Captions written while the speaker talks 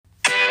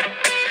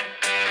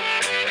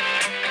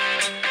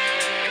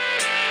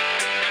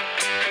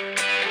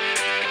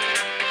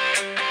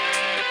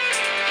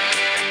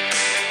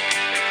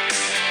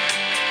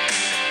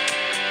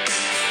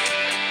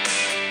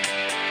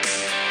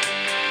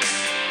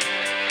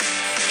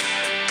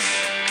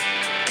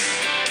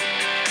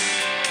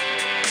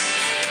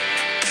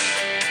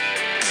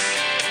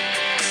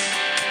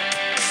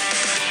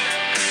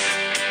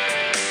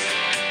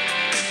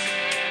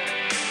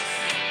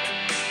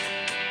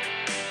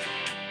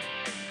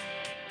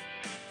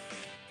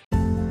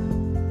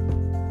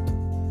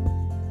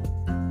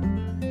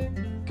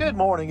Good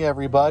morning,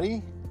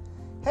 everybody.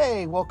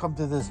 Hey, welcome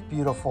to this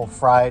beautiful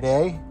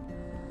Friday.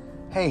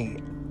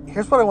 Hey,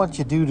 here's what I want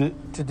you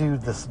to do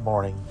this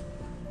morning.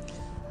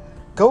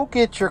 Go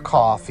get your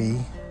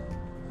coffee,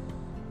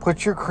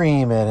 put your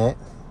cream in it,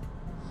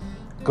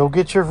 go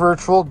get your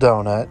virtual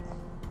donut,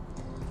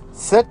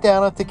 sit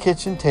down at the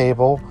kitchen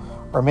table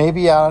or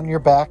maybe out on your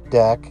back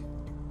deck,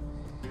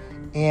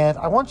 and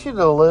I want you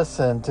to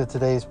listen to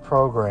today's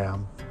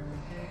program.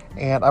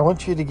 And I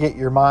want you to get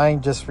your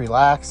mind just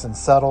relaxed and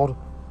settled.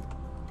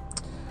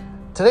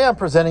 Today I'm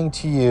presenting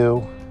to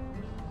you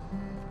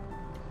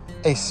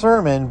a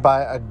sermon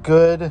by a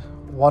good,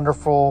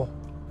 wonderful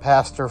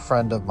pastor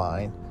friend of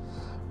mine,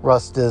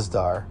 Russ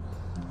Dizdar.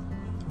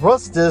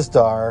 Russ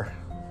Dizdar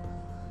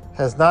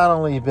has not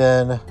only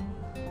been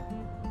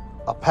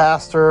a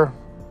pastor,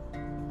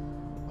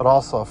 but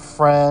also a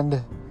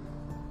friend,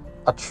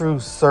 a true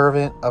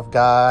servant of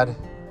God.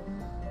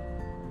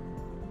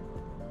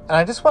 And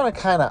I just want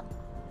to kind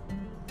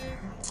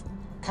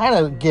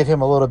of give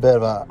him a little bit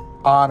of an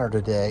honor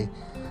today.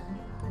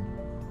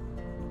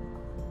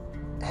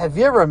 Have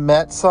you ever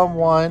met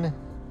someone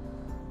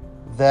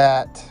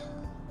that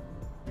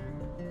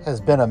has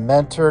been a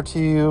mentor to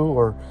you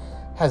or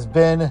has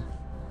been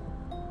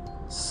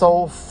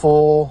so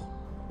full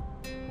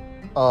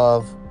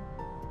of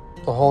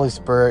the Holy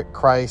Spirit,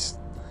 Christ?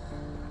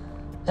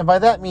 And by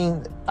that I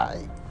mean,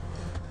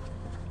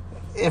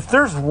 if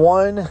there's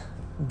one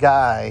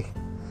guy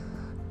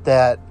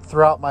that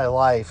throughout my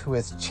life who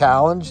has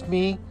challenged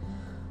me,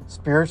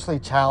 spiritually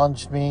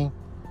challenged me,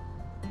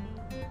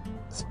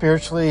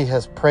 spiritually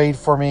has prayed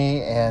for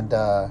me, and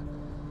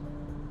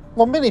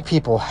many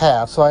people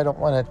have, so I don't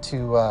want it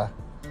to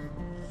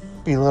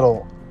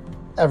belittle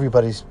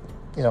everybody's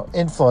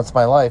influence in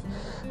my life,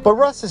 but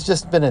Russ has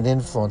just been an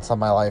influence on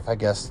my life, I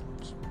guess,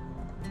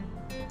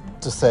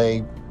 to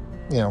say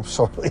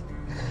shortly.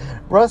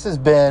 Russ has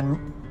been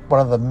one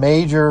of the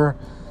major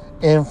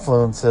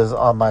influences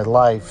on my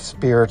life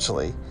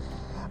spiritually.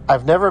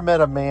 I've never met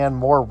a man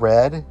more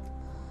read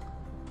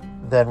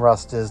than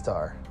Russ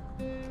Dizdar.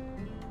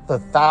 The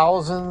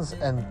thousands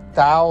and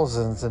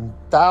thousands and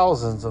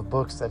thousands of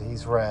books that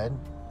he's read.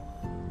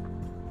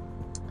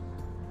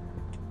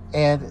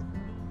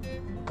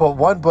 But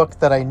one book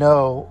that I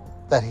know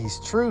that he's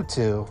true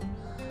to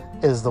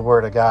is the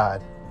Word of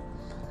God.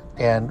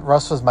 And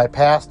Russ was my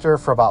pastor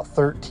for about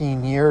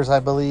 13 years, I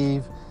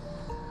believe.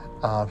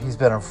 He's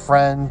been a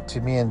friend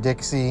to me and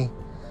Dixie,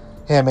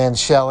 him and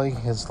Shelly,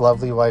 his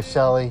lovely wife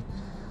Shelly.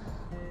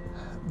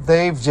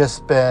 They've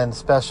just been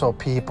special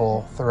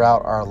people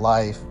throughout our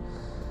life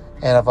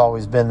and have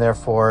always been there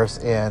for us.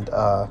 And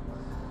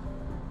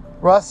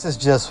Russ is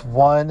just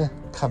one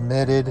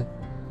committed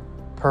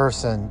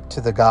person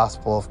to the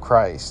gospel of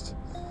Christ.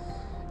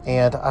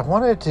 And I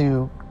wanted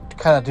to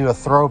kind of do a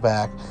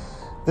throwback.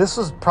 This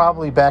was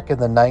probably back in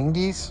the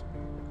 90s,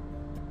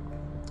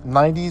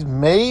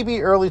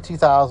 maybe early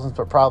 2000s,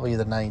 but probably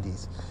the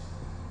 90s.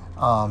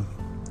 I'm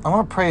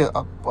going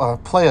to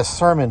play a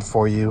sermon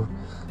for you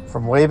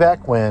from way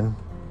back when,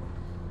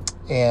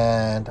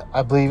 and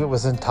I believe it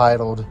was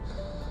entitled,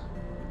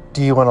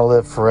 "Do You Want to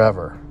Live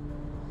Forever?"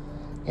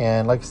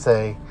 And like I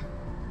say,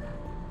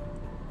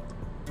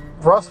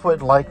 Russ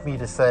wouldn't like me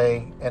to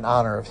say in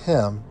honor of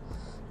him,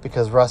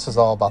 because Russ is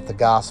all about the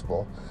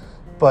gospel.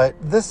 But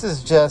this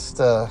is just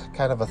a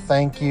kind of a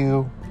thank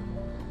you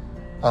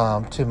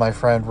to my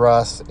friend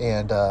Russ,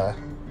 and I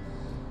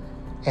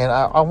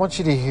want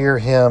you to hear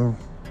him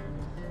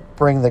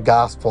bring the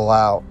gospel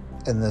out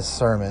in this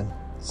sermon.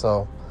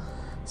 So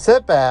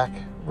sit back,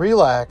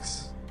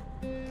 relax,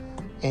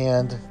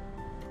 and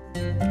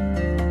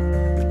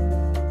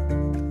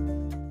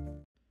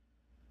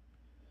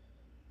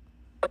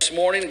this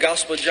morning,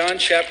 Gospel of John,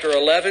 chapter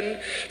 11.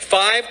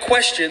 5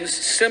 questions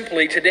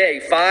simply today.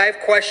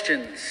 5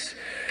 questions.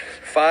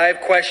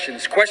 5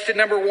 questions. Question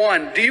number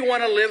 1, do you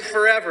want to live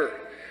forever?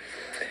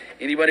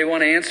 Anybody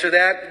want to answer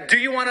that? Do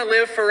you want to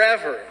live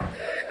forever?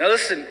 Now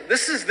listen,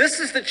 this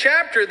is the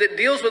chapter that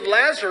deals with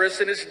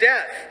Lazarus and his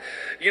death.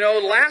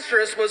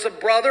 Lazarus was a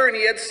brother and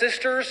he had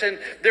sisters, and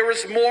there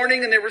was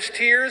mourning and there was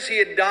tears. He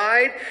had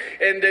died,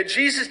 and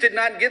Jesus did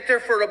not get there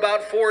for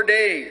about 4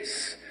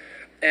 days.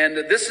 And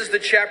this is the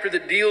chapter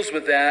that deals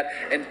with that.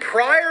 And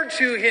prior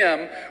to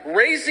him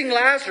raising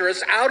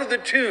Lazarus out of the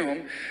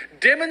tomb,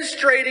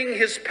 demonstrating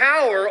his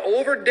power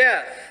over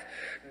death,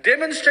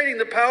 demonstrating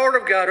the power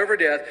of God over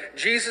death,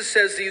 Jesus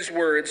says these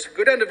words.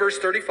 Go down to verse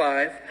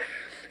 35.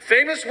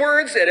 Famous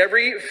words at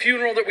every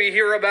funeral that we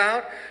hear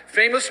about.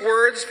 Famous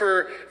words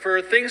for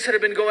things that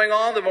have been going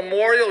on. The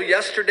memorial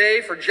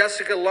yesterday for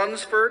Jessica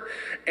Lunsford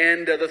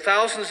and the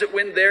thousands that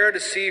went there to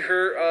see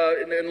her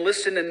and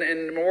listen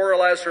and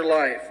memorialize her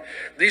life.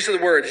 These are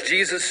the words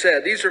Jesus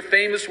said. These are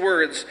famous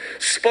words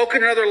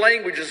spoken in other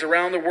languages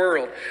around the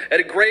world.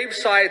 At grave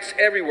sites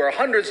everywhere,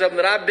 hundreds of them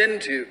that I've been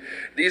to.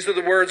 These are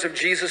the words of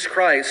Jesus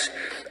Christ.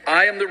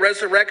 I am the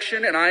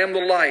resurrection and I am the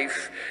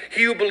life.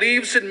 He who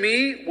believes in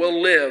me will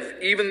live,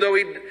 even though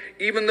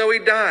he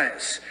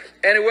dies.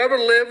 And whoever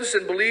lives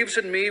and believes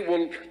in me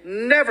will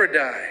never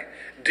die.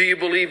 Do you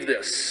believe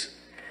this?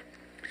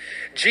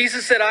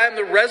 Jesus said, I am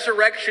the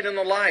resurrection and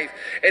the life.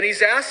 And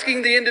he's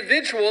asking the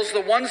individuals,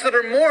 the ones that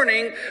are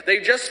mourning, they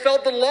just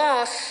felt the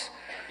loss,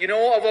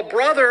 of a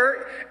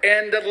brother,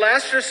 and that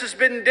Lazarus has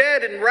been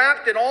dead and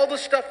wrapped and all the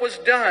stuff was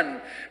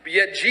done. But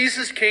yet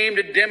Jesus came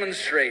to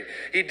demonstrate.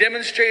 He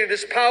demonstrated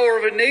his power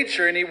of a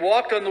nature, and he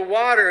walked on the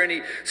water, and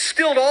he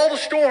stilled all the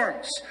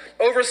storms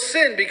over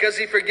sin because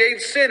he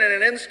forgave sin in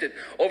an instant,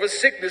 over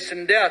sickness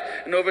and death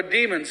and over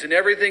demons and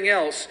everything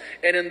else.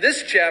 And in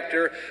this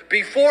chapter,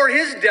 before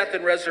his death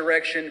and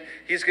resurrection,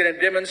 he's going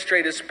to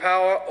demonstrate his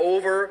power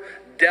over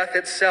death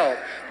itself.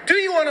 Do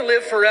you want to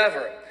live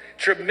forever?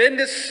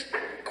 Tremendous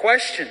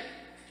question.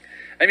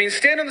 I mean,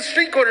 stand on the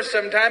street corner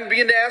sometime and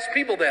begin to ask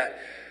people that.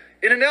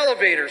 In an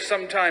elevator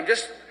sometime,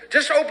 just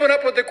open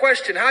up with the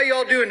question, how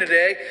y'all doing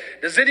today?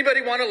 Does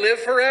anybody want to live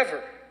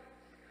forever?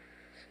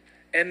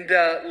 And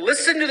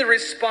listen to the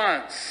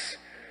response.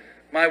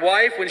 My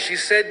wife, when she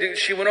said,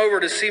 she went over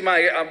to see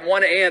my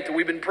one aunt that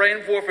we've been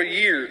praying for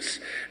years.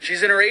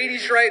 She's in her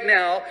 80s right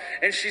now,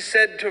 and she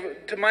said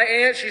to my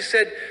aunt, she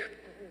said,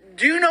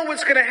 do you know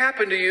what's going to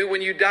happen to you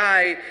when you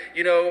die,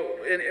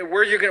 and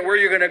where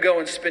you're going to go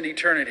and spend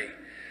eternity?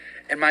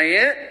 And my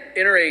aunt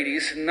in her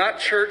 80s, not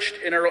churched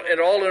at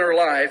all in her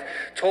life,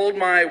 told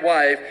my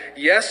wife,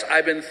 yes,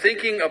 I've been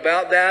thinking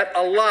about that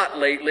a lot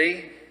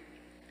lately.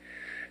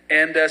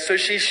 And so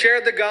she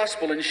shared the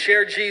gospel and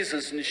shared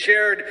Jesus and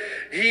shared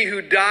he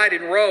who died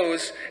and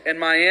rose. And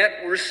my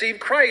aunt received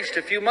Christ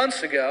a few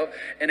months ago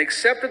and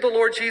accepted the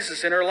Lord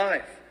Jesus in her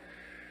life.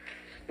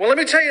 Well, let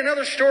me tell you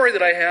another story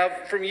that I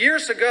have from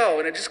years ago,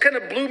 and it just kind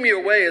of blew me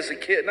away as a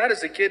kid, not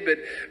as a kid,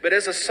 but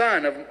as a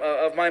son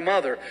of my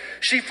mother.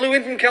 She flew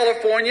in from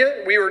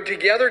California. We were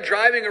together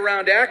driving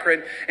around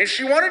Akron, and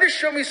she wanted to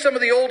show me some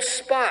of the old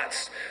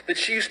spots that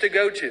she used to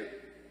go to.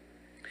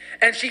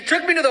 And she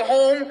took me to the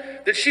home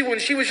that when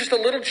she was just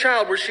a little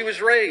child, where she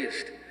was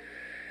raised.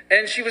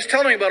 And she was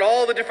telling me about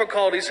all the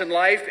difficulties in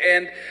life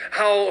and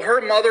how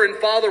her mother and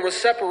father was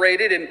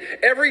separated. And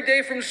every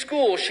day from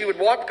school, she would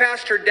walk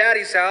past her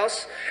daddy's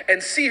house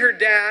and see her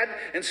dad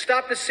and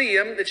stop to see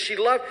him, that she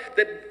loved,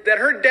 that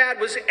her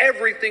dad was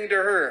everything to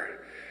her.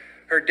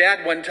 Her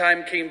dad one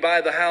time came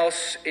by the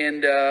house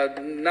and,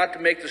 not to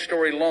make the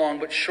story long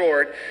but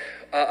short,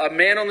 a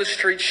man on the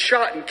street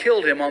shot and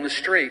killed him on the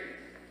street.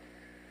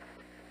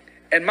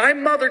 And my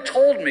mother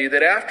told me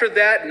that after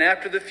that and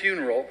after the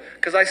funeral,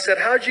 because I said,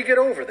 how'd you get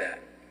over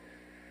that?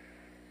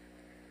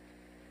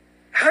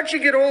 How'd you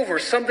get over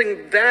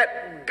something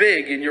that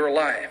big in your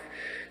life?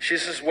 She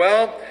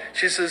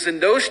says, in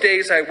those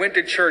days I went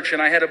to church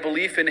and I had a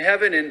belief in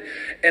heaven,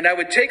 and I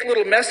would take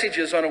little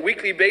messages on a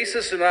weekly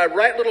basis, and I'd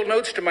write little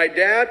notes to my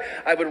dad.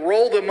 I would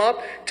roll them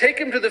up, take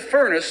them to the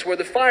furnace where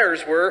the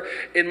fires were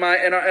in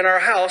our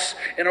house,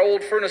 in our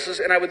old furnaces,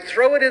 and I would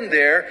throw it in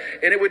there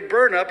and it would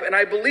burn up, and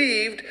I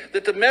believed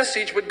that the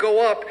message would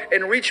go up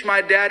and reach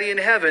my daddy in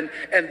heaven,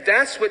 and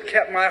that's what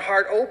kept my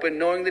heart open,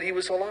 knowing that he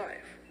was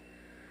alive.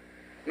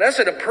 And that's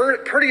a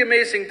pretty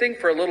amazing thing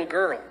for a little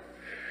girl.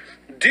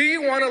 Do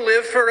you want to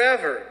live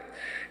forever?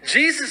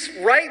 Jesus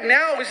right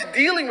now is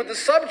dealing with the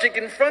subject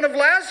in front of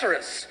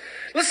Lazarus.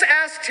 Let's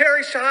ask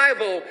Terry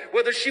Shahivo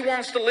whether she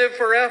wants to live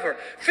forever.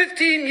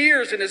 15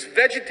 years in this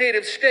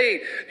vegetative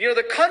state.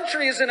 The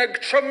country is in a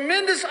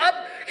tremendous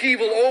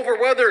upheaval over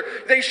whether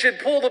they should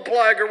pull the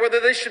plug or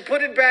whether they should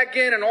put it back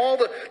in, and all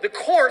the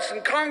courts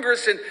and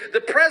Congress and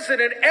the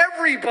president,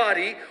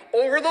 everybody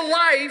over the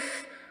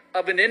life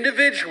of an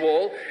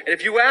individual. And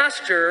if you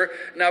asked her,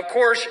 now of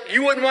course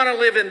you wouldn't want to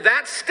live in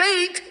that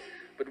state,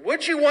 but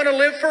would you want to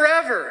live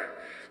forever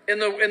in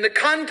the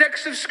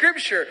context of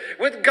Scripture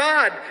with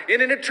God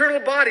in an eternal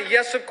body?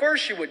 Yes, of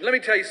course you would. Let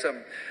me tell you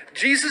something.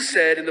 Jesus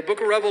said in the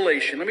book of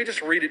Revelation, let me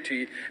just read it to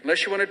you,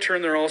 unless you want to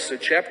turn there also,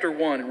 chapter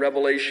 1 in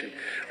Revelation.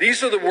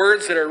 These are the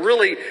words that are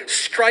really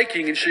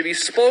striking and should be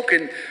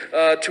spoken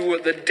to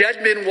the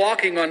dead men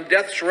walking on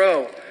death's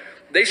row.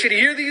 They should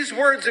hear these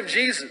words of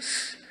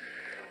Jesus.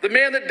 The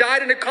man that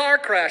died in a car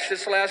crash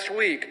this last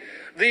week.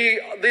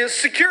 The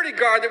security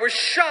guard that was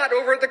shot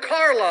over at the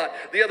car lot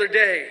the other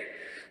day.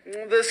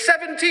 The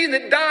 17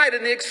 that died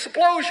in the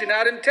explosion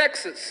out in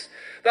Texas.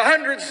 The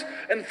hundreds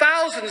and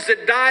thousands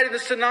that died in the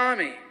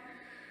tsunami.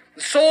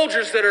 The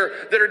soldiers that are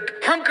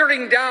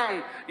hunkering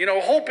down,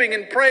 hoping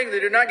and praying they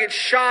do not get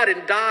shot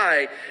and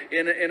die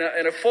in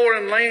a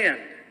foreign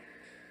land.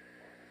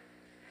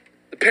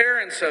 The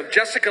parents of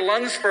Jessica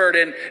Lunsford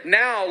and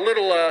now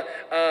little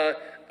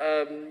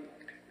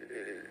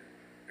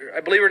I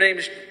believe her name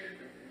is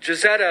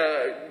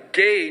Josetta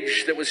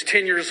Gage, that was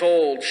 10 years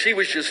old. She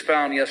was just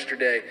found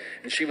yesterday,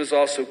 and she was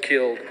also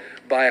killed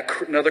by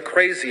another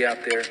crazy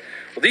out there.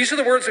 Well, these are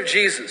the words of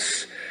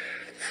Jesus.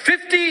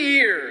 50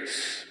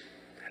 years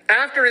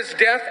after his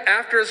death,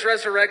 after his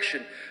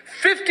resurrection,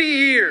 50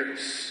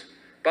 years.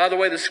 By the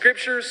way, the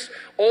Scriptures,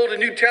 Old and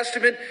New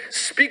Testament,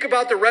 speak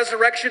about the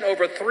resurrection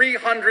over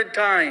 300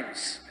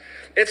 times.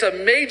 It's a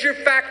major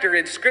factor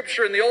in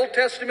Scripture in the Old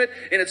Testament,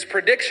 in its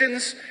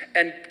predictions,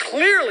 and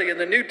clearly in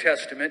the New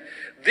Testament.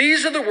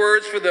 These are the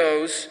words for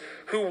those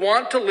who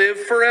want to live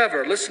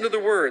forever. Listen to the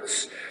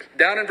words.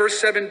 Down in verse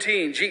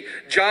 17,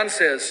 John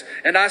says,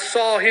 and I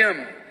saw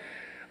him.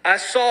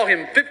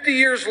 50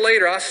 years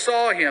later, I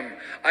saw him.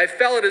 I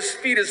fell at his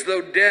feet as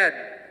though dead.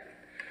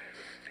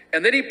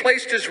 And then he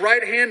placed his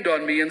right hand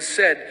on me and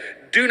said,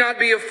 do not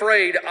be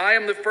afraid. I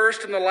am the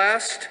first and the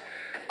last.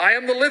 I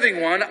am the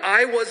living one.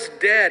 I was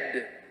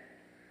dead.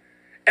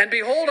 And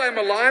behold, I am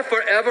alive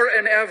forever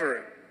and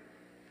ever.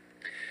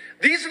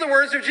 These are the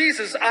words of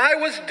Jesus. I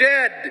was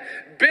dead.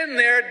 Been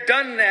there,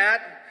 done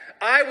that.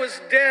 I was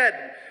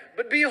dead.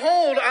 But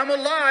behold, I'm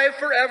alive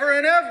forever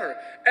and ever.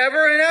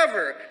 Ever and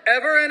ever.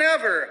 Ever and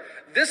ever.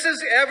 This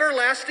is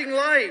everlasting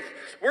life.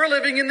 We're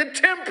living in the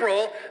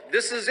temporal.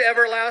 This is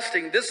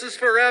everlasting. This is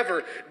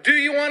forever. Do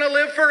you want to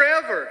live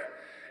forever?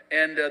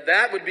 And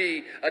that would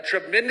be a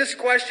tremendous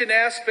question to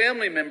ask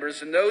family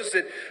members and those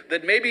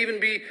that maybe even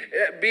be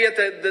at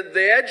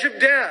the edge of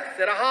death,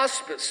 at a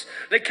hospice,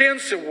 in a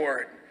cancer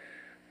ward.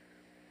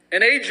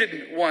 An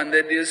aged one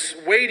that is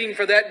waiting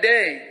for that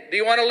day. Do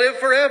you want to live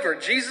forever?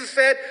 Jesus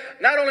said,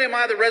 not only am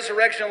I the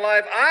resurrection and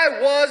life,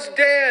 I was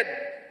dead.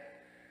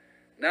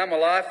 Now I'm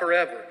alive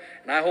forever.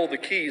 And I hold the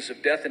keys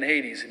of death and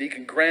Hades. And he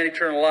can grant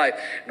eternal life.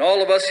 And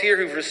all of us here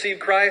who've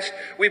received Christ,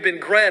 we've been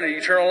granted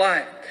eternal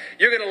life.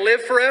 You're going to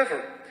live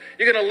forever.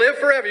 You're going to live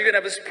forever. You're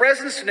going to have his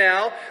presence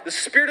now. The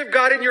Spirit of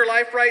God in your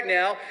life right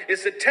now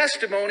is the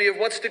testimony of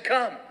what's to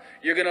come.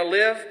 You're going to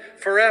live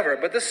forever.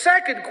 But the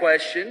second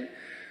question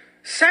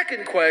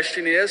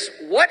is,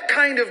 what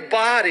kind of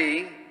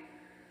body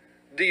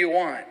do you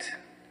want?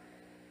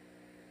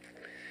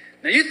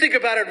 Now you think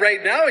about it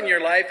right now in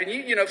your life, and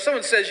you know, if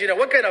someone says,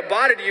 what kind of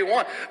body do you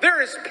want?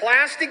 There is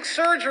plastic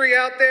surgery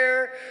out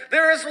there.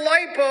 There is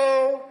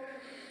lipo.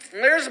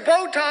 There's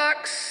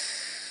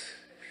Botox.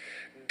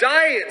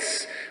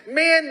 Diets.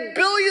 Man,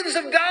 billions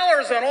of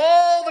dollars on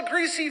all the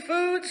greasy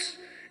foods,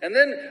 and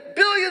then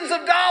billions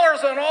of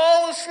dollars on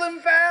all the Slim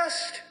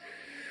Fast.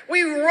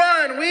 We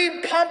run,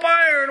 we pump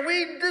iron,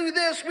 we do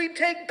this, we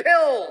take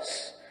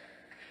pills.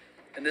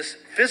 And this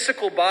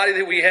physical body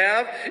that we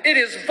have, it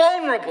is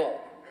vulnerable.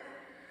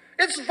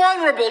 It's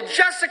vulnerable.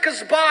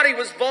 Jessica's body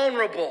was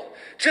vulnerable.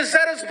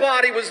 Gisetta's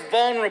body was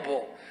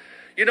vulnerable.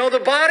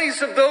 The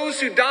bodies of those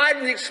who died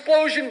in the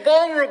explosion,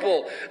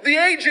 vulnerable. The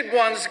aged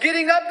ones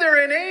getting up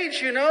there in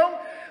age,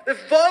 they're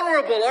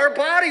vulnerable. Our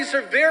bodies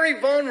are very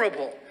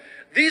vulnerable.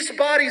 These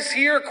bodies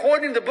here,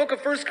 according to the book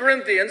of 1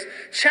 Corinthians,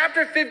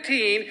 chapter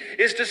 15,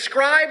 is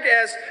described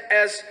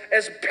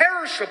as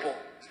perishable.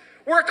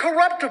 We're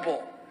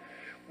corruptible.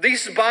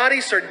 These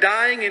bodies are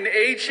dying and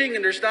aging,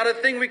 and there's not a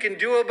thing we can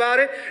do about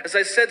it. As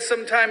I said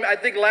sometime, I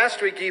think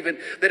last week even,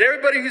 that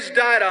everybody who's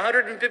died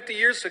 150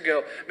 years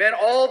ago, man,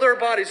 all their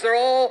bodies, they're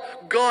all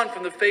gone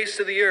from the face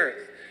of the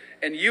earth.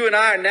 And you and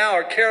I now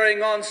are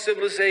carrying on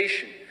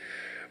civilization.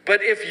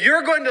 But if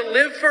you're going to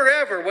live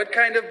forever, what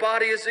kind of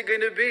body is it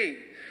going to be?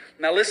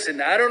 Now listen,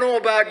 I don't know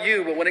about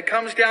you, but when it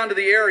comes down to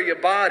the area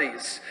of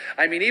bodies,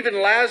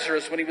 even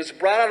Lazarus, when he was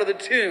brought out of the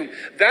tomb,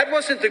 that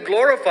wasn't the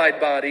glorified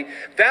body.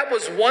 That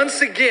was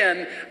once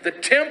again the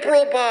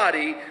temporal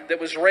body that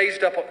was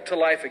raised up to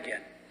life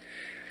again.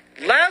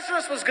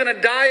 Lazarus was going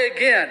to die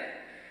again.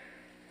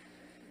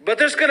 But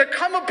there's going to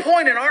come a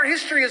point in our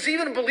history as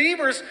even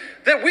believers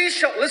that we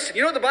shall, listen,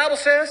 you know what the Bible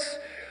says?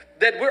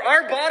 That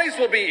our bodies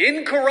will be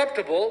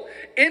incorruptible,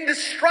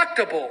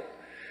 indestructible.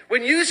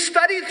 When you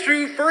study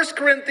through 1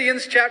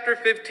 Corinthians chapter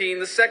 15,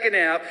 the second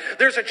half,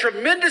 there's a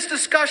tremendous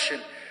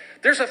discussion.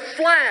 There's a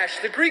flash,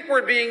 the Greek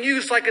word being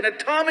used like an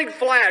atomic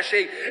flash,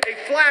 a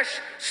flash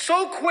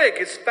so quick,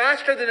 it's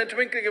faster than a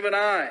twinkling of an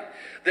eye,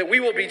 that we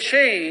will be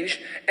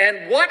changed,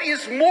 and what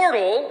is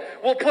mortal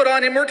will put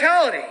on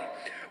immortality.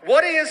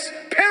 What is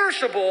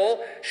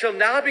perishable shall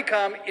now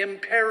become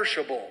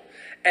imperishable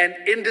and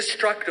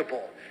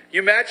indestructible.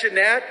 You imagine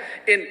that?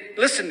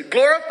 Listen,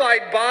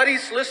 glorified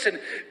bodies, listen,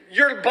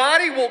 your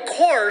body will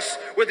course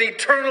with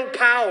eternal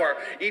power,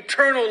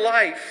 eternal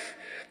life.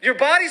 Your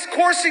body's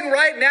coursing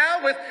right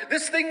now with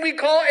this thing we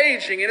call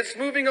aging, and it's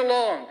moving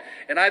along.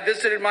 And I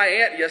visited my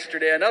aunt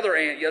yesterday, another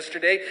aunt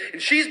yesterday, and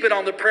she's been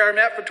on the prayer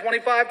mat for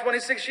 25,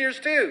 26 years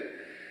too.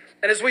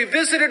 And as we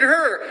visited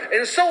her,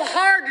 and it's so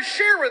hard to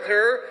share with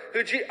her,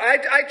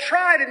 I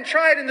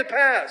tried in the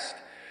past.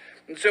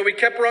 And so we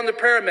kept her on the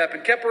prayer map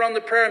and kept her on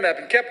the prayer map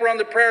and kept her on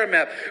the prayer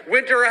map.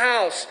 Went to her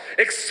house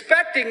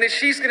expecting that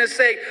she's going to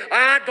say,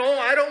 I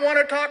don't want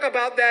to talk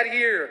about that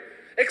here.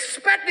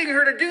 Expecting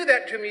her to do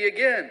that to me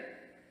again.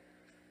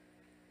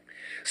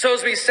 So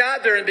as we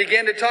sat there and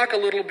began to talk a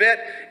little bit,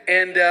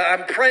 and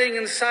I'm praying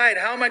inside,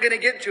 how am I going to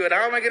get to it?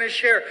 How am I going to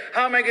share?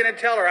 How am I going to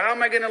tell her? How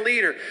am I going to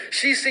lead her?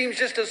 She seems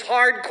just as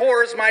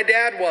hardcore as my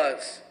dad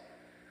was.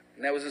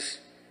 And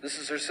this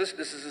is her sister.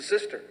 This is his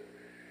sister.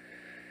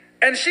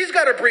 And she's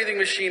got her breathing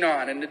machine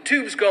on and the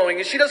tube's going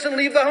and she doesn't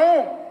leave the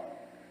home.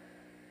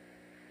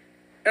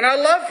 And I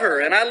love her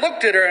and I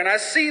looked at her and I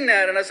seen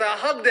that and as I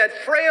hugged that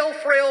frail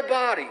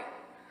body.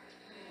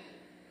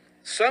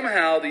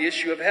 Somehow the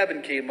issue of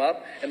heaven came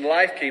up, and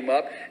life came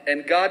up,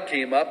 and God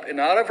came up, and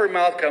out of her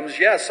mouth comes,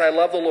 yes, I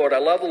love the Lord, I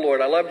love the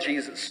Lord, I love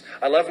Jesus.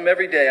 I love him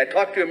every day. I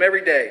talk to him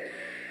every day.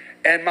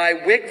 And my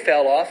wig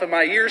fell off, and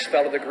my ears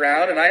fell to the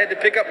ground, and I had to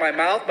pick up my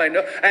mouth, I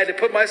had to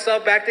put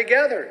myself back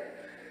together.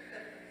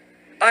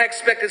 I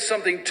expected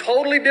something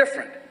totally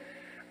different.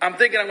 I'm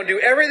thinking I'm going to do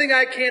everything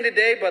I can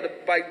today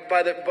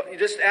by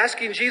just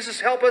asking Jesus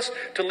help us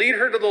to lead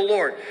her to the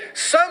Lord.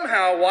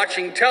 Somehow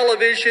watching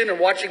television and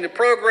watching the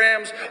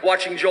programs,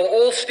 watching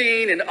Joel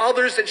Osteen and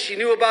others that she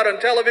knew about on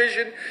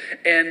television,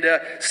 and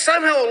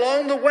somehow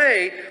along the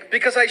way,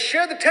 because I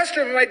shared the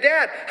testimony of my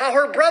dad, how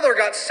her brother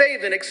got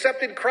saved and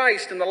accepted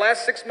Christ in the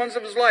last 6 months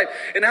of his life,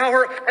 and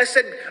how I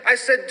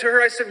said to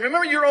her,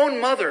 remember your own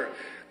mother,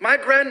 my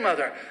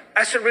grandmother.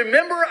 I said,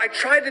 remember I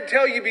tried to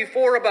tell you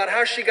before about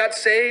how she got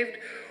saved?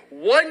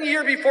 1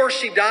 year before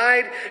she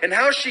died, and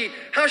how she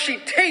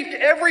taped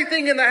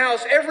everything in the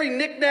house, every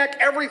knickknack,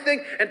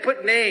 everything, and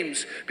put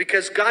names,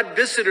 because God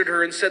visited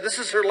her and said this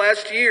is her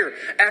last year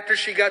after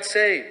she got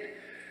saved.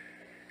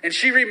 And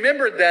she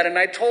remembered that, and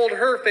I told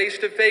her face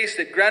to face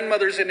that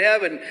grandmother's in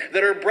heaven,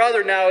 that her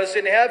brother now is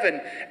in heaven.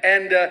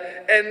 And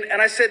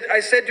I said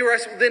to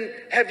her, then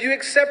have you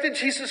accepted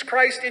Jesus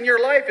Christ in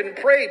your life and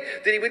prayed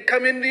that he would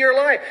come into your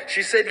life?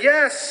 She said,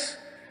 yes.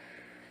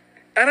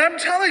 And I'm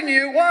telling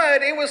you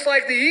what, it was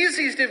like the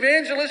easiest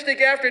evangelistic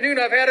afternoon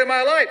I've had in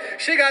my life.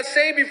 She got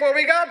saved before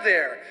we got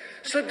there.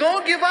 So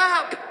don't give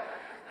up.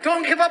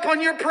 Don't give up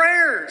on your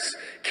prayers.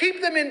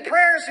 Keep them in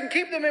prayers and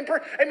keep them in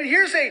prayer. I mean,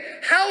 here's a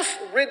house,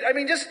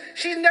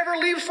 she never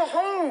leaves the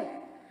home.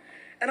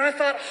 And I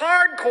thought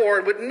hardcore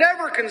and would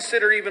never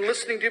consider even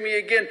listening to me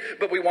again.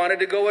 But we wanted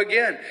to go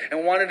again,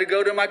 and wanted to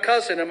go to my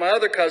cousin and my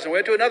other cousin. We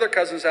went to another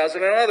cousin's house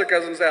and another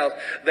cousin's house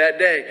that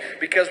day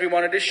because we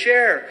wanted to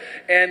share.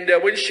 And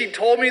when she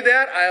told me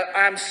that,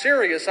 I'm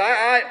serious.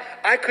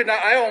 I could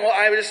not.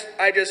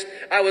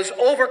 I was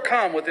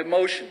overcome with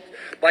emotion,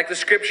 like the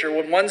scripture: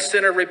 when one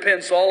sinner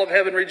repents, all of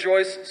heaven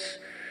rejoices.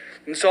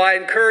 And so I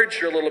encouraged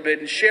her a little bit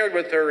and shared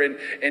with her,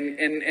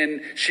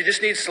 and she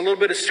just needs a little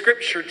bit of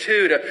scripture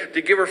too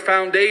to give her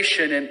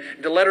foundation and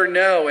to let her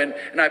know. And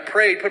I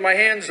prayed, put my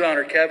hands on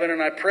her, Kevin,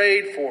 and I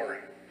prayed for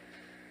her.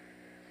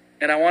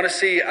 And I want to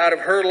see out of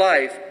her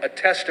life a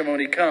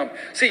testimony come.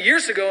 See,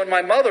 years ago, and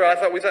my mother,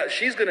 we thought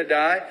she's going to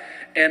die.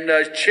 And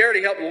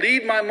Charity helped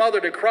lead my mother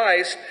to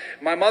Christ.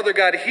 My mother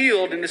got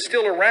healed and is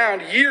still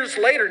around years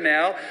later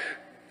now,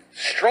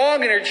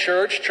 strong in her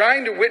church,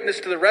 trying to witness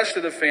to the rest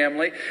of the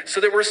family,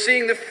 so that we're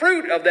seeing the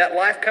fruit of that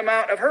life come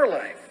out of her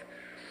life.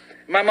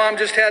 My mom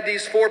just had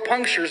these 4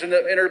 punctures in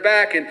her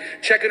back and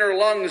checking her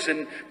lungs,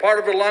 and part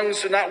of her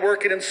lungs are not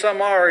working and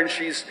some are. And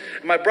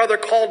my brother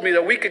called me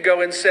a week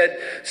ago and said,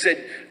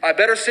 I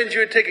better send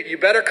you a ticket. You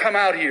better come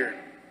out here,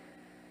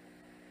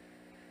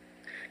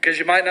 because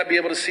you might not be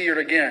able to see her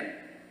again.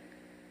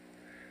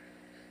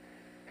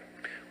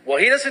 Well,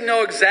 he doesn't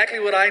know exactly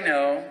what I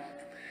know.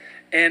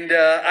 And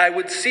I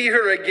would see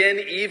her again,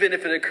 even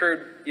if it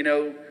occurred,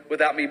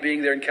 without me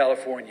being there in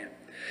California.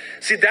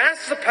 See,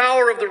 that's the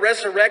power of the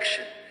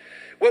resurrection.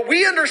 What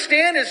we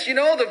understand is,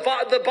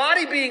 the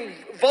body being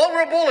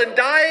vulnerable and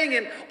dying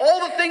and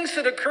all the things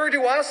that occur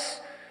to us.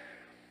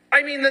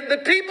 I mean,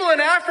 the people in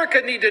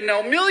Africa need to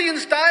know.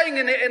 Millions dying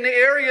in the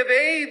area of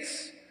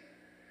AIDS.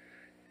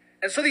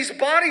 And so these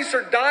bodies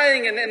are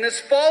dying in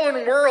this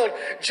fallen world.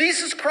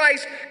 Jesus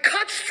Christ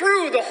cuts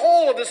through the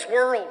whole of this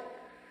world.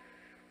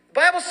 The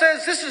Bible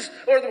says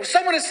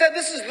someone has said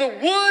this is the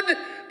wood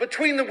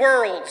between the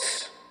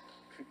worlds.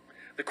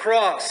 The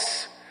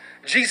cross.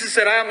 Jesus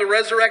said, I am the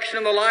resurrection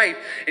and the life.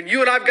 And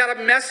you and I've got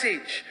a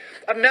message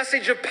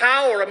of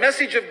power, a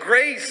message of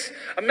grace,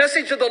 a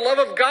message of the love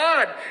of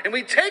God. And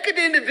we take it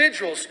to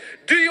individuals.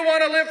 Do you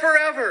want to live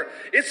forever?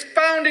 It's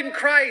found in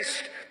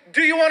Christ.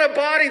 Do you want a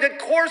body that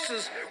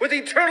courses with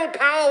eternal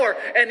power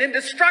and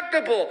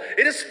indestructible?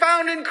 It is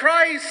found in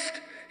Christ.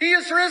 He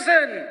is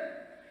risen.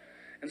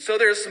 And so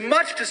there's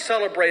much to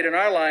celebrate in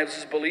our lives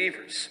as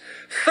believers.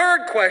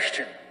 Third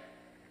question.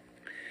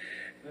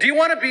 Do you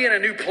want to be in a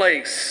new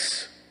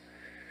place?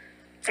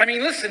 I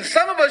mean, listen,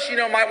 some of us,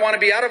 might want to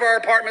be out of our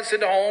apartments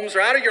into homes,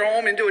 or out of your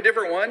home into a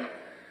different one.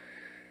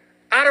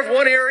 Out of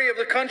one area of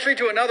the country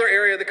to another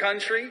area of the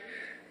country.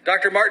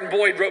 Dr. Martin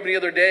Boyd wrote me the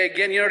other day.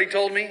 Again, you know what he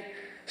told me?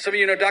 Some of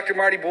you know Dr.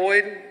 Marty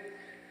Boyd.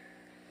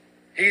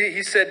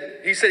 He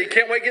said he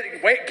can't wait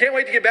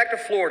to get back to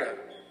Florida.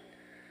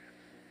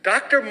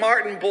 Dr.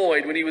 Martin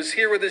Boyd, when he was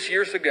here with us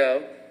years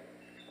ago,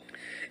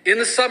 in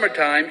the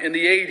summertime in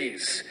the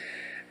 80s,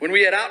 when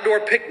we had outdoor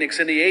picnics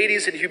in the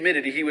 80s and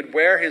humidity, he would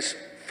wear his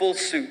full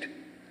suit.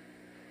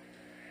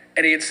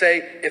 And he'd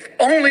say, if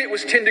only it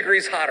was 10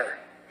 degrees hotter.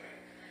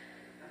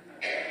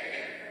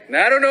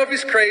 Now, I don't know if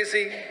he's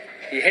crazy.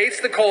 He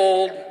hates the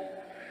cold.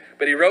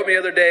 But he wrote me the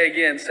other day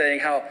again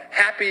saying how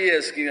happy he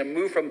is to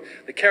move from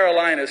the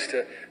Carolinas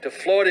to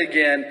Florida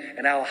again,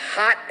 and how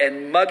hot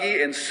and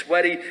muggy and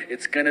sweaty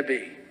it's going to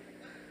be.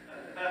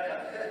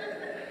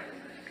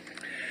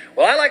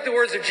 Well, I like the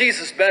words of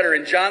Jesus better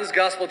in John's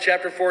Gospel,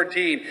 chapter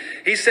 14.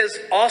 He says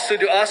also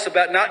to us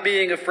about not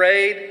being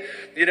afraid,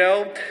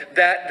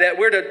 that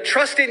we're to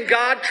trust in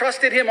God,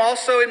 trust in him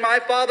also. In my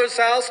Father's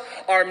house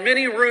are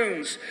many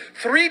rooms.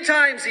 3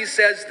 times he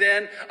says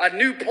then, a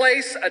new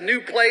place, a new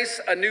place,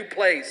 a new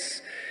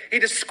place. He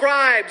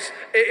describes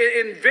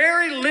in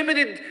very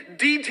limited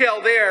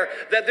detail there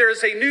that there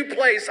is a new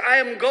place. I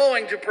am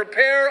going to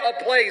prepare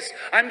a place.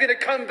 I'm going to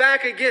come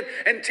back again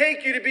and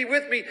take you to be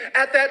with me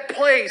at that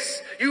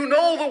place. You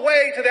know the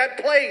way to that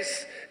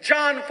place.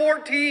 John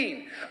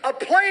 14, a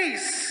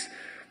place.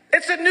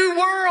 It's a new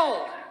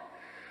world.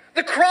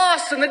 The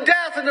cross and the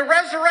death and the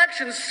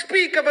resurrection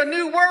speak of a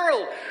new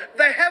world.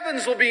 The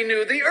heavens will be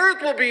new. The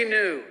earth will be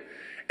new.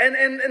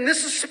 And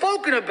this is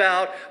spoken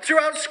about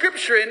throughout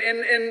Scripture,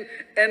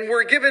 and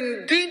we're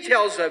given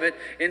details of it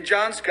in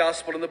John's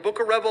Gospel, in the book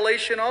of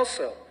Revelation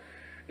also.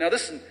 Now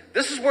listen,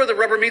 this is where the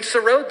rubber meets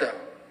the road, though.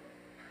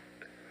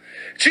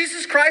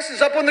 Jesus Christ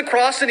is up on the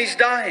cross and he's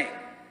dying.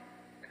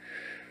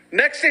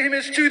 Next to him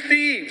is 2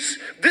 thieves.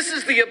 This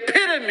is the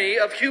epitome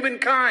of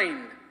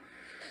humankind.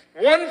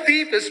 One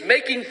thief is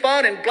making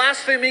fun and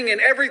blaspheming and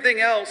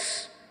everything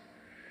else.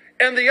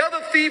 And the other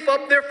thief,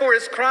 up there for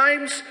his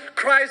crimes,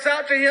 cries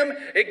out to him,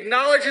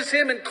 acknowledges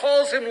him, and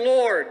calls him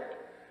Lord.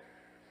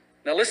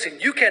 Now listen,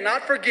 you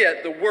cannot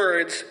forget the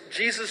words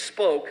Jesus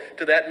spoke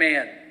to that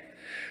man.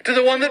 To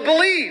the one that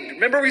believed.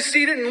 Remember we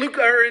see it in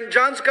in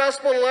John's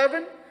Gospel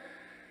 11?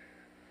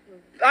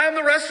 I am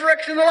the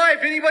resurrection and the life.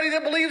 Anybody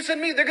that believes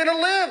in me, they're going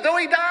to live. Though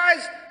he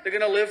dies, they're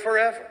going to live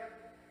forever.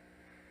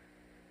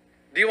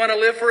 Do you want to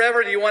live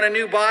forever? Do you want a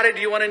new body?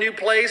 Do you want a new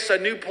place? A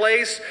new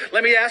place?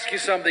 Let me ask you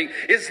something.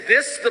 Is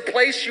this the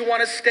place you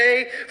want to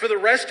stay for the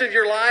rest of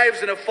your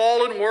lives in a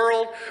fallen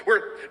world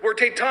where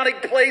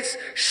tectonic plates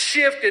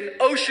shift and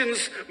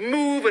oceans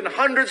move and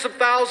hundreds of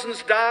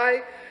thousands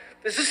die?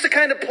 Is this the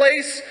kind of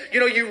place,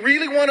 you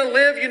really want to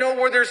live,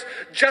 where there's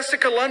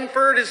Jessica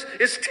Lunford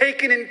is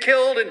taken and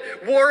killed, and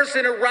wars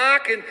in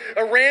Iraq, and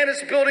Iran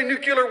is building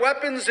nuclear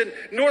weapons, and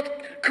North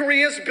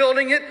Korea is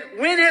building it?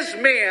 When has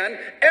man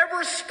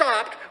ever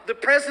stopped the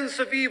presence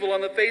of evil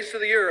on the face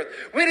of the earth?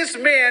 When has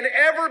man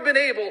ever been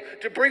able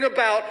to bring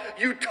about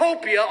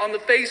utopia on the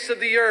face of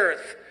the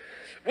earth?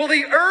 Will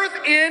the earth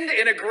end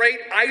in a great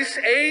ice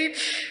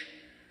age?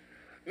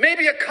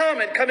 Maybe a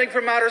comet coming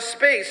from outer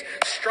space,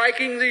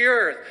 striking the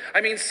earth.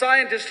 I mean,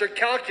 scientists are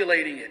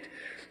calculating it.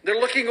 They're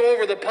looking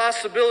over the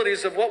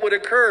possibilities of what would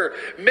occur.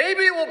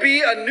 Maybe it will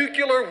be a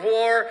nuclear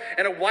war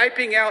and a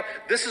wiping out.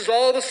 This is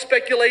all the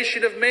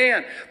speculation of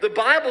man. The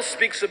Bible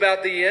speaks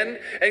about the end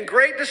and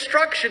great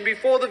destruction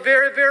before the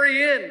very,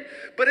 very end.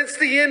 But it's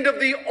the end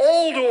of the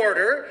old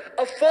order,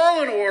 a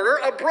fallen order,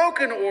 a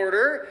broken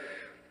order.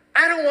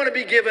 I don't want to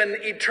be given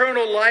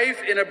eternal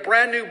life in a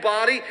brand new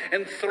body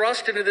and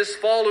thrust into this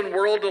fallen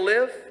world to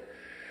live.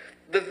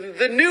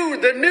 The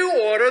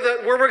new order,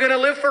 where we're going to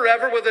live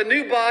forever with a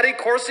new body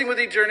coursing with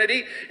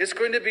eternity, is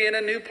going to be in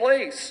a new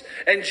place.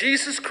 And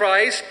Jesus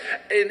Christ,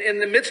 in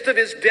the midst of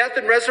his death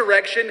and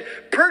resurrection,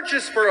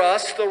 purchased for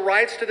us the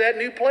rights to that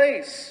new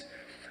place.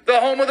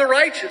 The home of the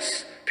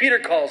righteous, Peter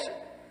calls it.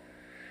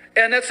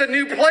 And that's a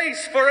new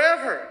place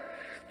forever.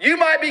 You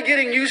might be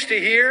getting used to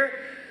here.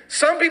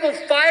 Some people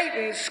fight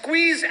and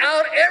squeeze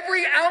out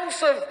every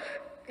ounce of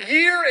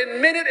year and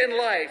minute in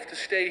life to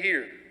stay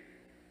here.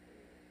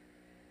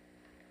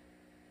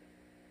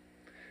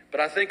 But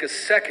I think a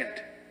second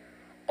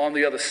on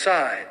the other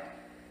side,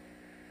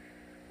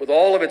 with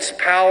all of its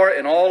power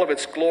and all of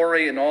its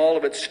glory and all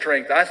of its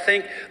strength, I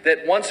think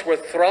that once we're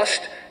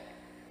thrust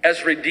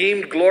as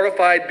redeemed,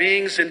 glorified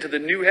beings into the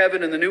new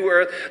heaven and the new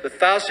earth, the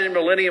 1,000-year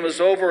millennium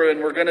is over and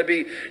we're going to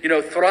be,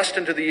 thrust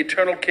into the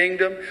eternal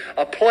kingdom.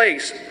 A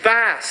place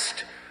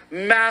vast,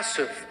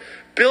 massive,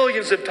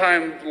 billions of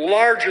times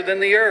larger than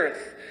the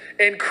earth.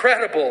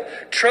 Incredible,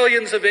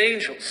 trillions of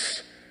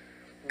angels.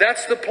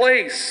 That's the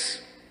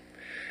place.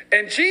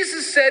 And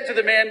Jesus said to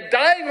the man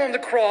dying on the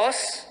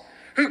cross,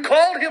 who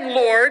called him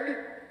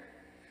Lord,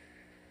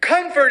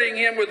 comforting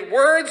him with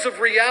words of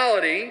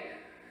reality.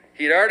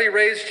 He'd already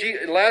raised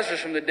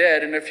Lazarus from the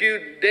dead. In a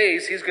few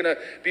days, he's going to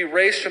be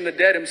raised from the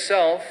dead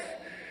himself.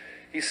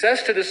 He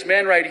says to this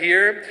man right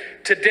here,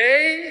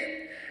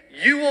 today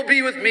you will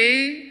be with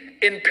me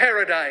in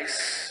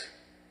paradise.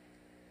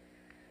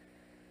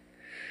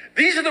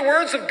 These are the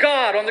words of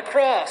God on the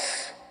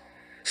cross,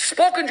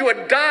 spoken to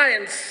a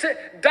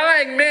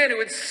dying man who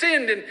had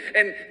sinned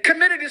and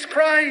committed his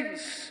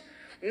crimes,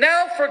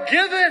 now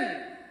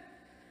forgiven.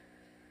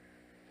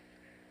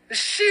 The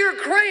sheer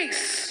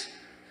grace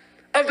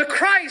of the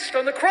Christ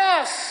on the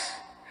cross,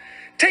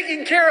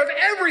 taking care of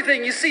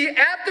everything. You see,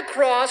 at the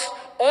cross,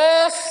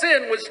 all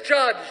sin was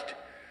judged.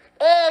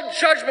 All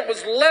judgment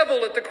was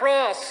leveled at the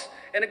cross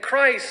and in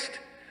Christ.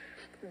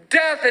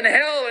 Death and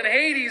hell and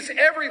Hades,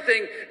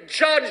 everything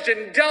judged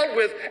and dealt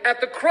with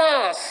at the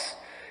cross.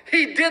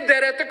 He did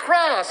that at the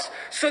cross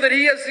so that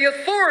he has the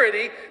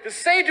authority to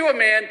say to a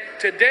man,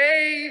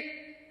 today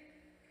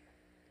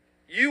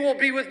you will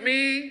be with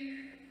me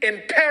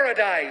in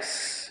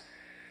paradise.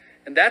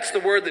 And that's the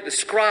word that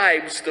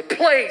describes the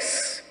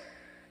place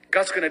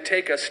God's going to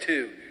take us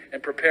to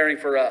and preparing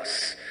for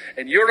us.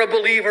 And you're a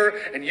believer,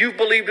 and you've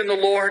believed in the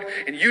Lord,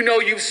 and you know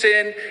you've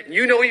sinned, and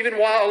you know even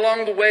while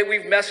along the way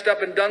we've messed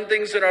up and done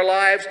things in our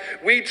lives,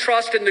 we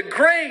trust in the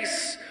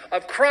grace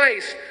of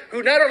Christ,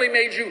 who not only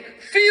made you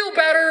feel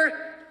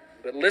better,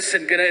 but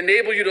listen, going to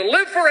enable you to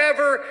live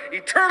forever,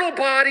 eternal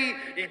body,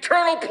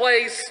 eternal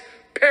place,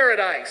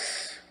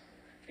 paradise.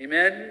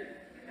 Amen?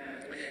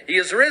 He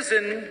is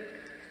risen.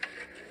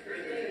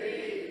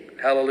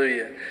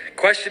 Hallelujah.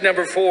 Question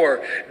number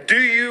 4. Do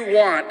you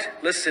want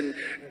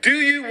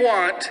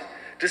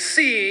to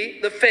see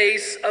the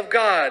face of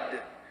God?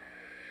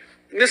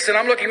 Listen,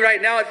 I'm looking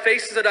right now at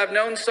faces that I've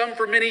known, some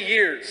for many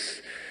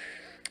years.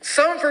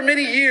 Some for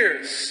many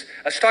years.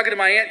 I was talking to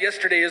my aunt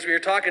yesterday as we were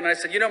talking, and I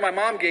said, my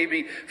mom gave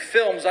me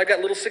films. I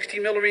got little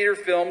 16 millimeter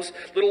films,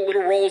 little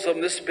rolls of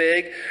them this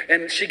big,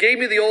 and she gave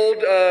me the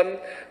old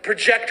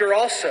projector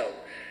also.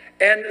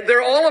 And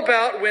they're all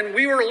about when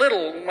we were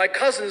little, my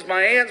cousins,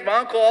 my aunts, my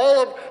uncle,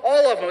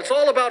 all of them. It's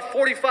all about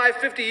 45,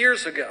 50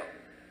 years ago.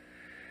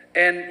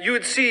 And you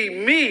would see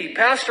me,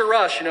 Pastor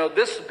Rush,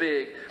 this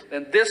big,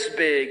 and this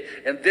big,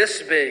 and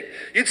this big.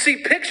 You'd see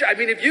pictures. I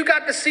mean, if you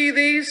got to see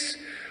these,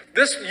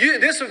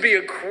 this would be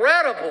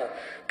incredible.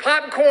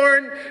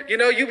 Popcorn, you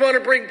want to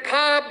bring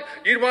pop,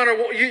 you're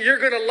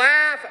going to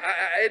laugh.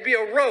 It'd be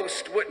a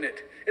roast, wouldn't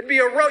it? It'd be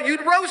a roast.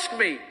 You'd roast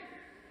me.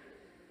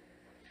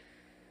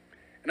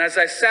 And as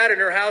I sat in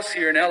her house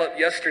here in Ellett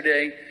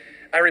yesterday,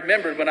 I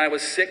remembered when I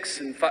was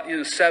 6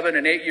 and 7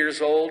 and 8 years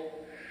old.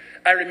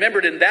 I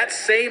remembered in that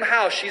same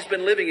house she's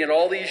been living in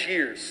all these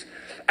years.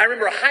 I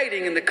remember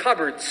hiding in the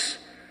cupboards.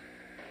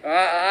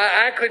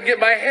 I couldn't get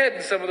my head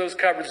in some of those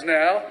cupboards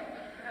now.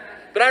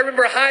 But I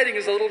remember hiding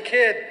as a little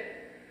kid.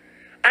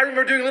 I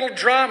remember doing little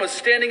dramas,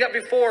 standing up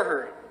before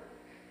her.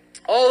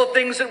 All the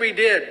things that we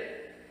did.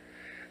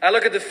 I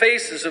look at the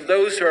faces of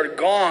those who are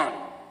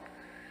gone.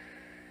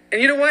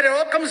 And you know what? It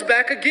all comes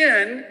back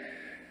again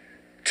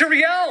to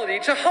reality,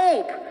 to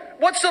hope.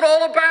 What's it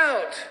all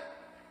about?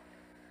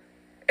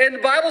 And the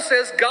Bible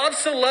says, God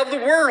so loved the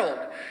world.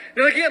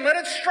 And again, let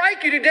it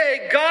strike you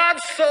today. God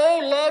so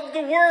loved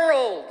the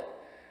world.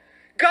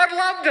 God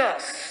loved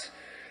us.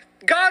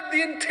 God,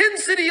 the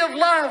intensity of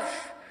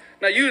love.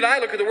 Now, you and I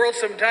look at the world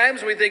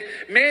sometimes and we think,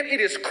 man,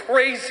 it is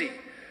crazy.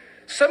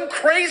 Some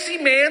crazy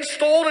man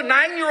stole a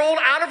 9-year-old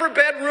out of her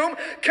bedroom,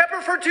 kept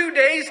her for 2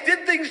 days,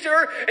 did things to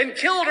her, and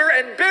killed her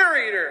and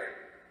buried her.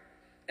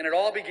 And it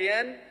all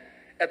began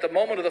at the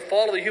moment of the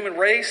fall of the human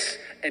race,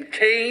 and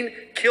Cain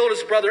killed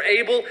his brother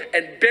Abel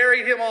and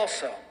buried him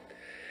also.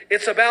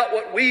 It's about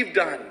what we've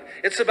done.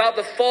 It's about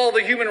the fall of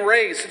the human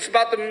race. It's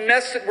about the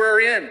mess that we're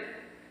in.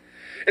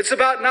 It's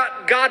about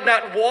God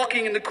not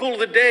walking in the cool of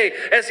the day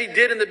as he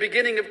did in the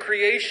beginning of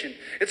creation.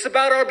 It's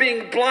about our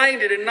being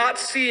blinded and not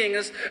seeing.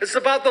 It's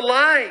about the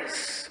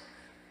lies.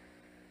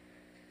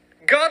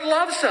 God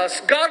loves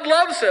us. God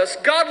loves us.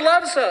 God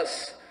loves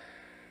us.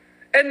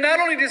 And not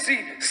only does he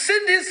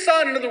send his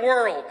son into the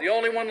world, the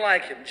only one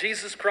like him,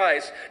 Jesus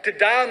Christ, to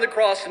die on the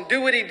cross and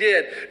do what he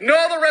did. No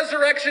other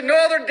resurrection, no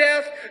other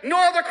death, no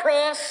other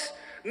cross,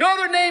 no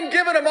other name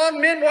given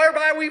among men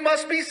whereby we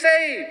must be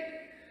saved.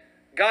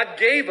 God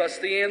gave us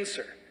the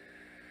answer.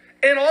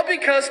 And all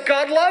because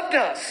God loved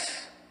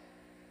us.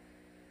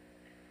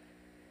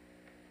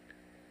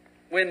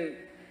 When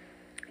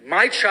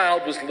my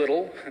child was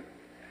little,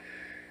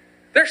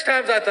 there's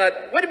times I thought,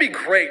 wouldn't it be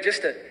great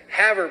just to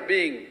have her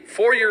being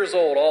 4 years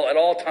old at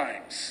all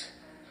times.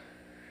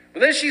 But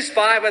then she's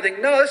 5, I think,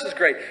 no, this is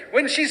great.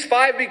 When she's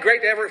 5, it'd be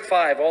great to have her at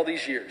 5 all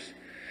these years.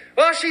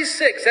 Well, she's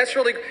 6, that's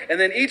really, and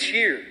then each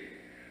year,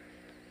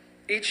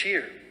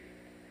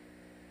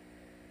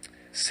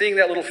 seeing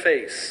that little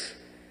face,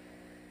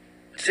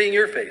 seeing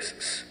your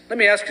faces. Let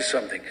me ask you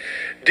something.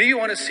 Do you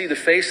want to see the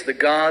face of the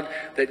God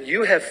that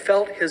you have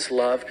felt his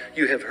love,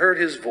 you have heard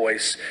his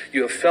voice,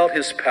 you have felt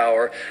his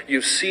power,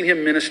 you've seen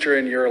him minister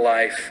in your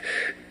life?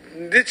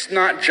 It's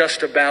not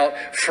just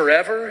about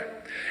forever,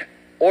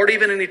 or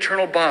even an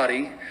eternal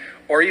body,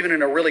 or even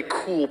in a really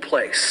cool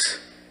place.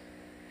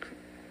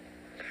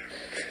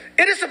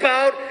 It is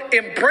about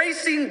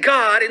embracing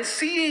God and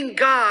seeing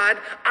God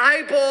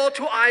eyeball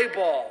to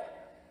eyeball.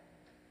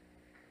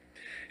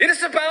 It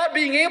is about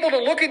being able to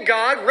look at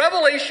God,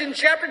 Revelation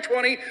chapter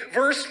 20,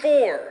 verse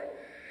 4.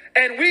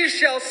 And we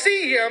shall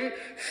see him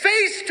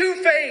face to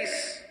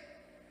face.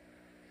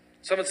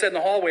 Someone said in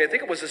the hallway, I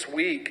think it was this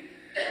week,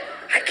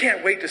 I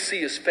can't wait to see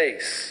his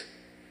face.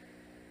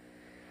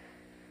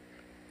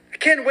 I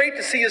can't wait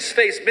to see his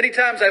face. Many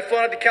times I've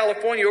flown out to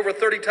California over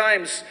 30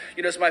 times,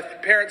 as my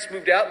parents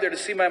moved out there to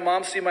see my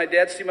mom, see my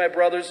dad, see my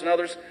brothers and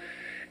others.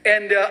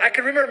 And I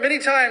can remember many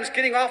times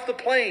getting off the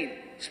plane,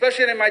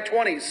 especially in my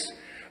 20s.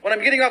 When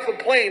I'm getting off the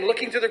plane,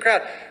 looking through the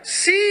crowd,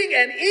 seeing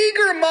an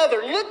eager mother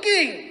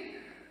looking.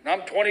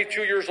 And I'm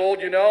 22 years old,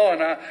 and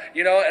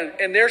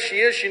there she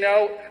is,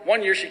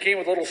 1 year she came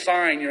with a little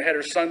sign, had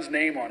her son's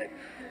name on it.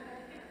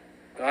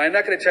 I'm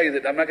not going to tell you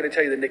that. I'm not going to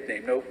tell you the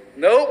nickname.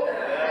 Nope.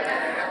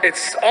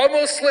 It's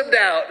almost slipped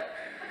out.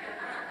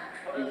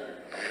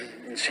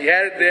 And she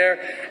had it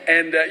there.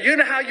 And you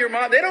know how your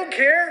mom, they don't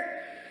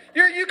care.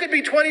 You could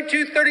be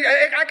 22, 30.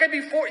 I could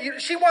be 40.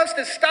 She wants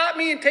to stop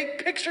me and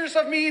take pictures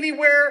of me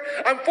anywhere.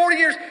 I'm 40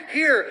 years.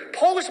 Here,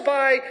 pose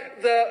by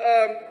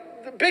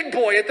the big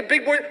boy at the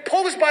big boy.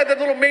 Pose by the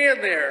little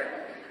man there.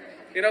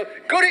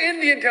 Go to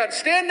Indian Town.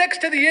 Stand next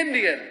to the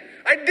Indian.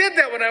 I did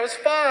that when I was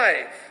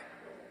 5.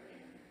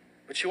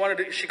 But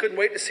she couldn't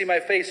wait to see my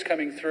face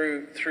coming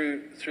through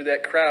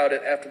that crowd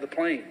after the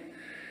plane.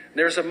 And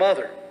there's a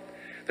mother.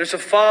 There's a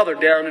father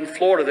down in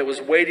Florida that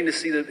was waiting to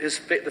see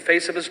the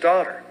face of his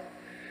daughter.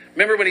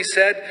 Remember when he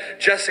said,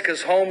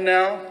 Jessica's home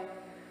now?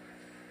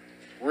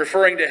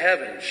 Referring to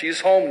heaven.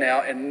 She's home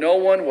now, and no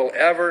one will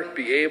ever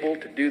be able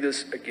to do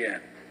this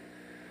again.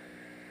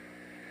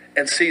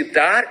 And see,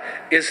 that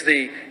is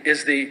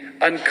the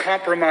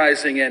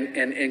uncompromising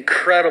and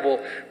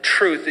incredible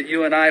truth that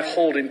you and I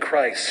hold in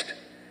Christ.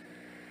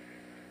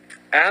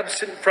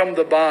 Absent from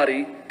the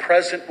body,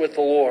 present with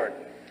the Lord.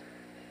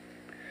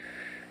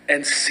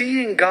 And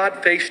seeing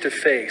God face to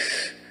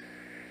face.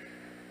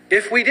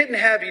 If we didn't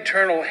have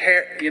eternal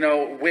hair,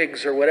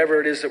 wigs or whatever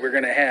it is that we're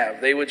going to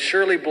have, they would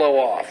surely blow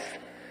off.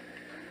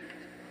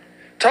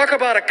 Talk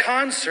about a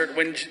concert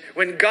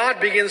when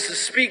God begins to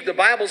speak. The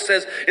Bible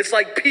says it's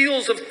like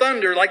peals of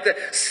thunder, like the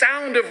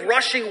sound of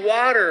rushing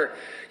water.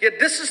 Yet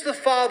this is the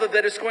Father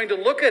that is going to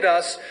look at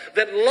us,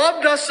 that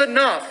loved us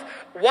enough,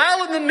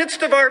 while in the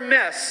midst of our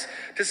mess,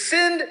 to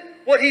send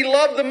what he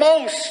loved the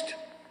most,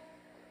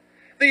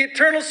 the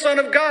eternal Son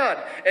of God,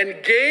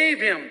 and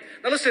gave him.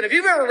 Now listen, if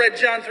you've ever read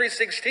John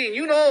 3:16,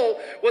 you know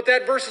what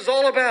that verse is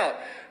all about.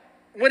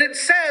 When it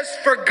says,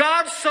 for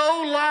God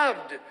so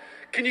loved.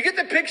 Can you get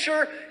the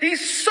picture? He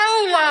so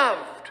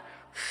loved.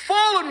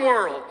 Fallen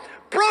world,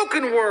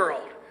 broken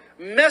world,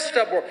 messed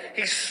up world.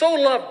 He so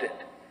loved it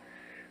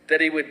that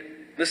he would,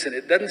 listen,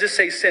 it doesn't just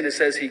say sin, it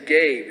says he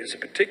gave. It's a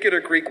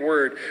particular Greek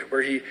word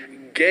where he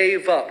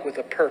gave up with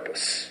a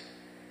purpose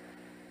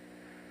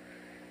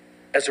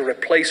as a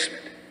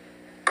replacement.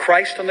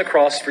 Christ on the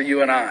cross for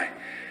you and I,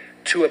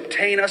 to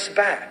obtain us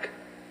back,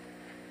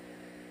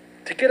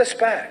 to get us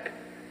back.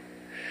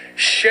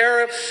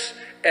 Sheriffs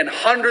and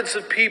hundreds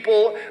of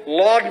people,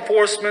 law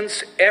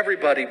enforcement,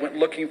 everybody went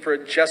looking for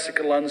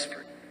Jessica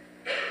Lunsford.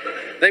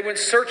 They went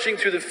searching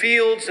through the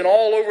fields and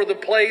all over the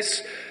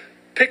place.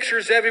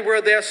 Pictures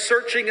everywhere. They're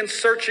searching and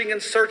searching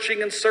and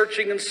searching and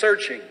searching and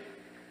searching.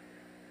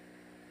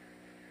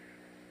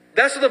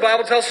 That's what the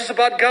Bible tells us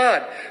about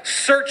God.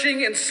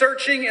 Searching and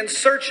searching and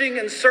searching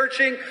and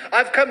searching.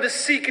 I've come to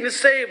seek and to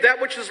save that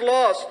which is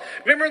lost.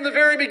 Remember in the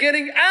very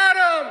beginning,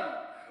 Adam,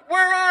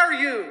 where are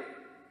you?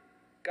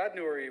 God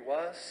knew where he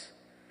was.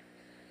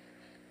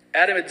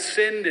 Adam had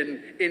sinned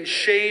in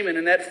shame, and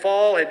in that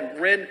fall had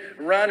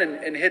run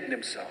and hidden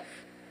himself.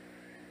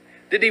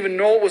 Didn't even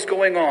know what was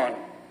going on.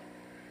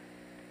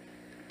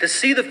 To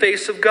see the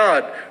face of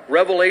God,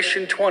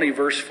 Revelation 20,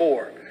 verse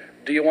 4.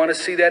 Do you want to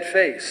see that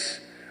face?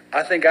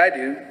 I think I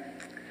do.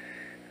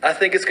 I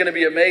think it's going to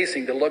be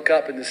amazing to look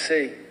up and to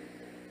see.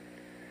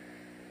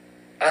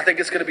 I think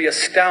it's going to be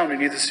astounding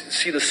to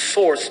see the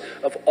source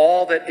of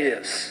all that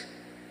is.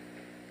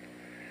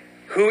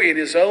 Who in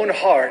his own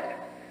heart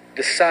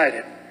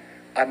decided,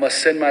 I must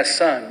send my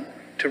son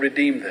to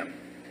redeem them.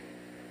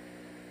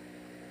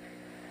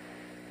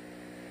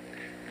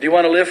 Do you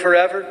want to live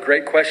forever?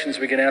 Great questions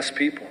we can ask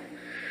people.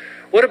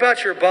 What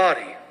about your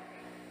body?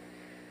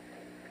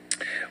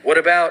 What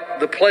about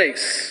the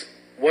place?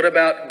 What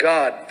about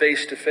God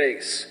face to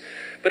face?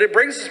 But it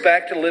brings us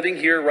back to living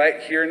here,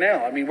 right here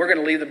now. I mean, we're going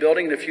to leave the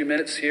building in a few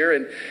minutes here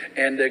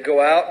and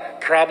go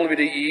out probably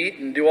to eat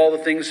and do all the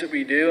things that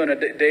we do on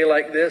a day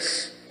like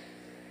this.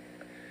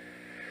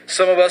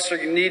 Some of us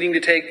are needing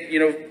to take,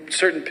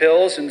 certain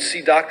pills and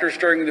see doctors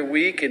during the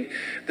week. And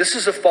this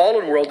is a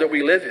fallen world that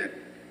we live in.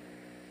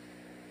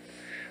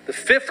 The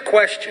fifth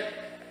question,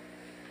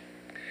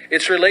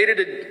 it's related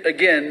to,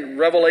 again,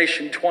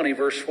 Revelation 20,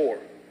 verse 4.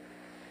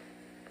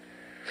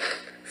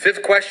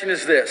 Fifth question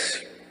is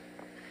this.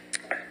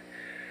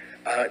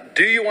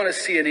 Do you want to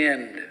see an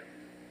end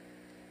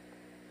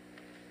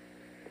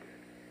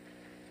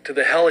to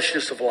the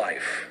hellishness of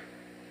life?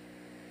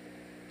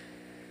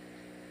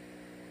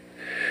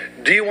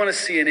 Do you want to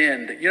see an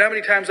end? You know how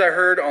many times I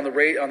heard on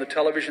the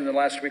television in the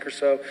last week or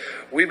so,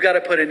 we've got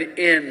to put an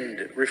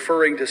end,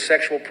 referring to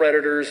sexual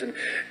predators and,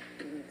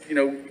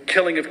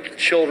 killing of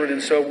children.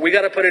 And so we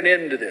got to put an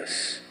end to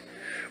this.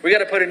 We got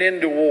to put an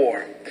end to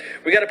war.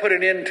 We got to put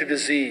an end to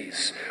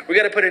disease. We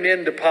got to put an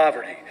end to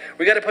poverty.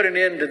 We got to put an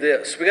end to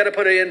this. We got to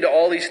put an end to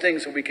all these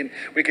things that we can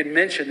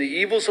mention, the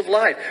evils of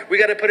life. We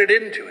got to put an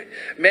end to it.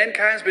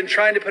 Mankind's been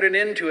trying to put an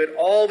end to it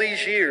all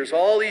these years,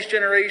 all these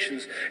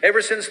generations,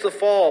 ever since the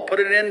fall.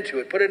 Put an end to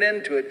it. Put an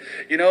end to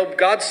it.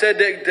 God said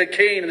to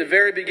Cain in the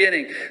very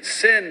beginning,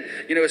 sin,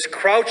 is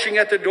crouching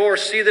at the door.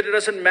 See that it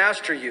doesn't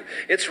master you.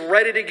 It's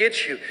ready to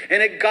get you.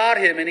 And it got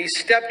him, and he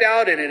stepped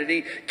out in it, and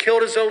he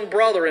killed his own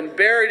brother and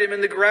buried him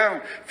in the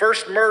ground.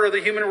 First murder of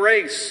the human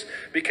race,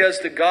 because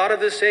the God of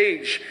this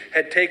age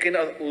had taken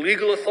a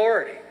legal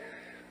authority,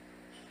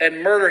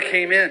 and murder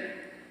came in.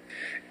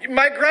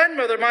 My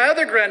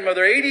other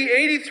grandmother,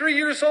 83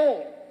 years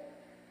old,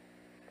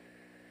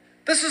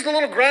 This is the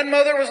little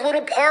grandmother who was a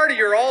little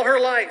partier all her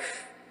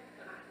life.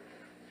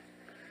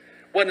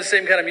 Wasn't the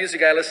same kind of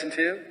music I listened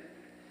to.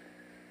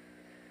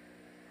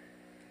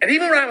 And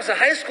even when I was a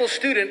high school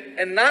student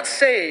and not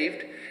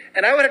saved,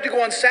 and I would have to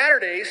go on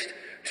Saturdays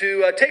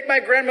to take my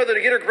grandmother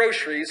to get her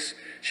groceries,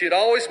 she would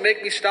always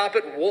make me stop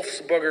at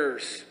Wolf's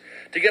Boogers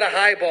to get a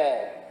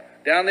highball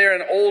down there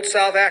in old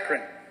South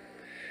Akron.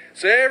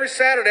 So every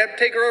Saturday I'd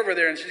take her over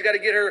there, and she's got to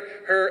get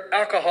her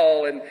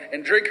alcohol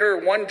and drink her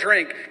one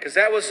drink, because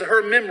that was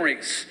her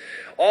memories.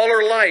 All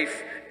her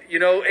life,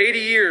 80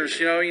 years,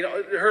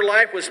 her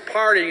life was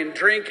partying and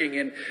drinking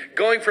and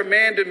going from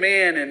man to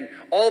man and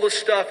all the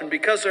stuff. And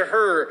because of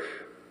her,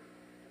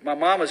 my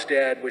mama's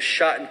dad was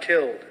shot and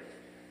killed.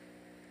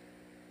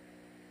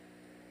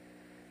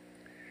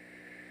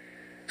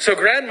 So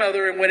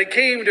grandmother, and when it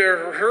came to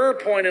her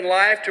point in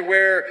life to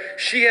where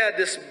she had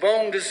this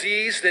bone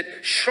disease that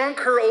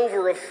shrunk her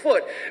over a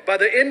foot, by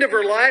the end of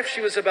her life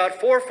she was about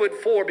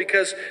 4'4"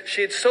 because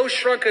she had so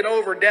shrunken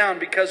down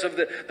because of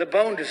the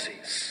bone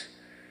disease.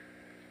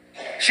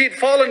 She had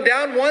fallen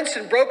down once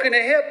and broken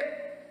a hip.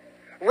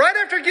 Right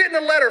after getting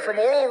a letter from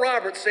Oral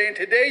Roberts saying,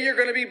 "Today you're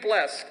going to be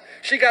blessed."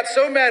 She got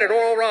so mad at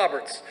Oral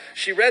Roberts.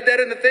 She read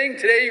that in the thing,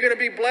 "Today you're going to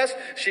be blessed."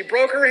 She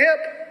broke her hip.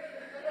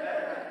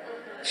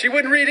 She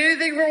wouldn't read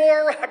anything from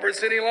Oral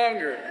Roberts any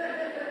longer.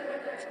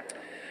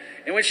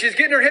 And when she was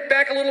getting her hip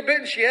back a little bit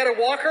and she had a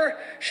walker,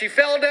 she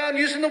fell down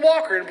using the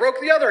walker and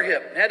broke the other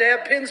hip and had to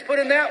have pins put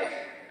in that one.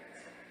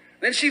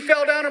 Then she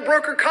fell down and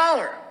broke her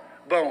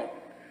collarbone.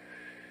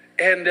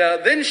 And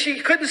then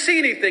she couldn't see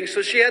anything,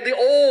 so she had the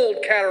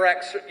old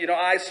cataract,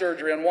 eye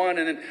surgery on one,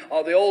 and then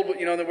all the old,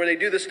 where they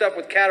do the stuff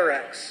with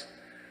cataracts.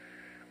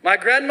 My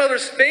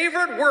grandmother's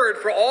favorite word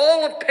for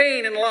all of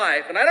pain in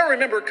life, and I don't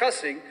remember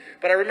cussing,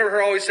 but I remember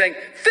her always saying,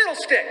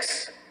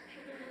 "Fiddlesticks."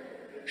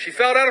 She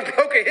fell down and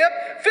broke a hip,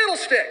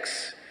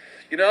 "Fiddlesticks."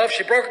 If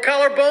she broke a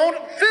collarbone,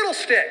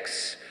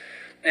 "Fiddlesticks."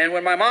 And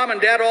when my mom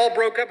and dad all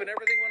broke up and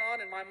everything went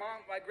on, and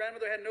my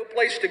grandmother had no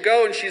place to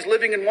go, and she's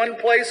living in one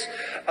place,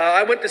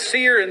 I went to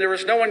see her, and there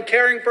was no one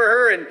caring for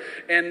her, and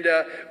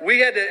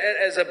we had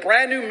to, as a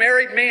brand new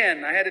married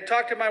man, I had to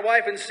talk to my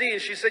wife and see,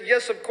 and she said,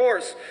 "Yes, of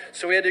course."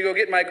 So we had to go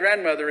get my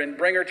grandmother and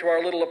bring her to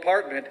our little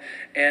apartment,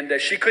 and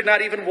she could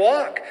not even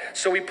walk.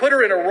 So we put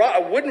her in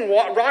a wooden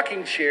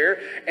rocking chair,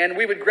 and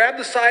we would grab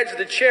the sides of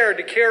the chair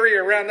to carry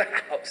her around the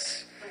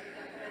house,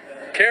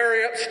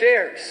 carry her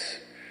upstairs,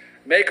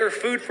 make her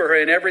food for her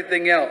and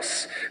everything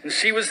else. And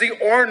she was the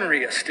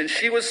orneriest, and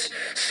she was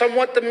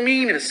somewhat the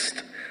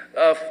meanest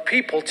of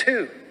people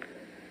too.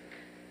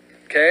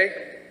 Okay?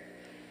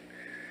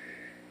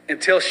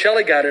 Until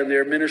Shelley got in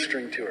there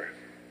ministering to her.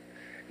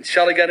 And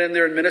Shelley got in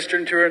there and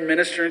ministering to her and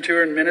ministering to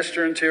her and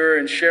ministering to her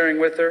and sharing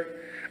with her.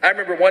 I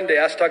remember one day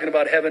I was talking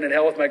about heaven and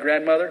hell with my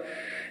grandmother.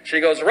 She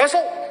goes,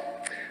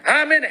 "Russell,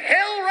 I'm in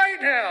hell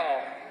right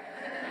now."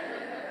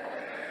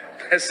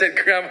 I said,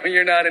 "Grandma,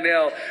 you're not in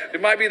hell.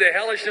 It might be the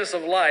hellishness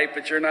of life,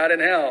 but you're not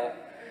in hell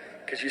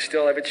because you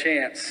still have a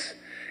chance."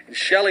 And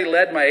Shelley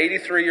led my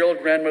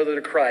 83-year-old grandmother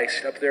to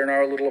Christ up there in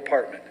our little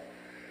apartment.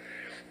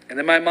 And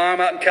then my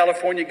mom out in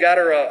California got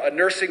her a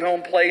nursing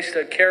home place,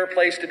 a care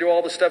place to do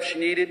all the stuff she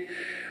needed.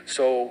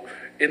 So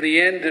in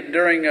the end,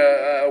 during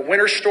a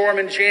winter storm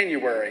in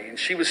January, and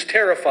she was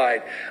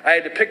terrified, I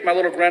had to pick my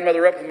little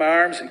grandmother up with my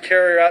arms and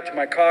carry her out to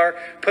my car,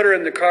 put her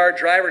in the car,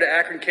 drive her to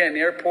Akron Canton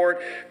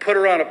Airport, put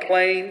her on a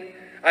plane.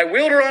 I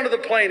wheeled her onto the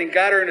plane and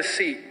got her in a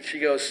seat. She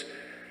goes,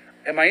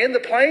 "Am I in the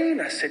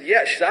plane?" I said,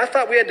 "Yeah." She said, "I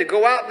thought we had to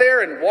go out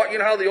there and walk,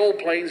 how the old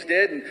planes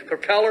did, and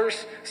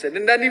propellers." I said,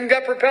 "It doesn't even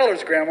got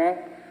propellers, Grandma."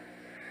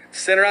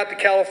 Sent her out to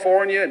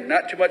California, and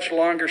not too much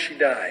longer she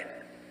died.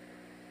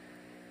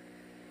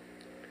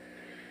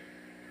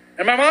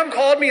 And my mom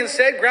called me and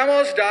said,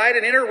 "Grandma's died,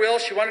 and in her will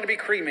she wanted to be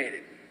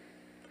cremated.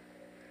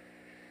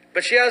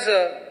 But she has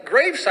a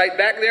grave site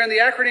back there in the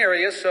Akron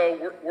area,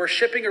 so we're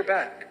shipping her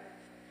back."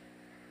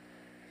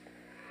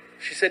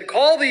 She said,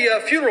 "Call the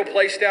funeral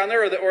place down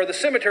there or the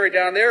cemetery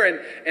down there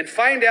and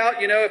find out,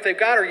 if they've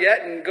got her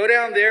yet, and go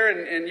down there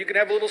and you can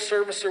have a little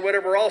service or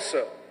whatever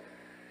also."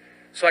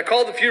 So I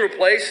called the funeral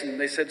place and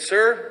they said,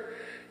 "Sir,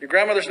 your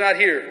grandmother's not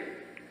here."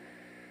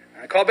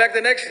 I called back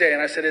the next day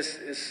and I said,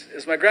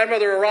 Is my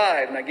grandmother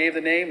arrived?" And I gave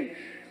the name. And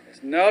I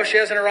said, "No, she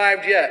hasn't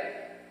arrived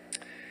yet."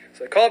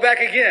 So I called back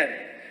again.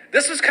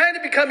 This was kind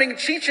of becoming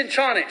Cheech and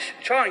Chongish,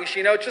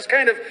 just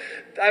kind of,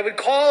 I would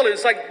call, and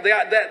it's like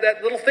that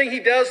little thing he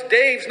does,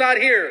 "Dave's not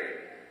here."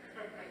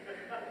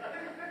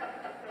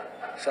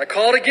 So I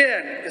called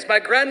again. "Is my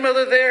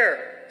grandmother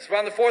there?" It's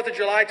around the 4th of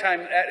July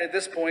time at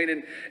this point,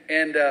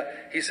 and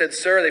he said,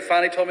 "Sir," they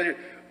finally told me,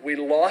 "we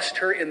lost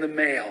her in the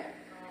mail."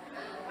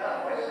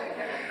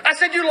 I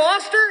said, "You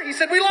lost her?" He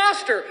said, "We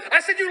lost her." I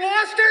said, "You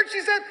lost her?"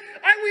 She said,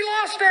 "We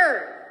lost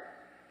her."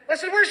 I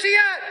said, "Where's she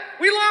at?"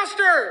 "We lost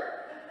her."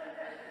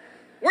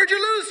 "Where'd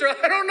you lose her?"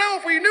 "I don't know.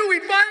 If we knew,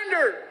 we'd find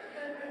her."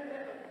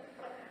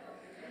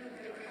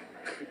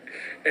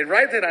 And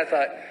right then I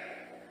thought,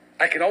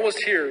 I can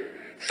almost hear,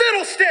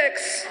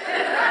 "Fiddlesticks!"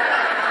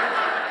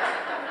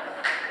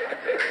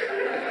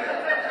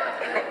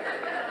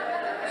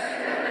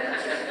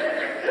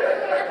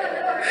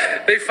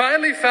 They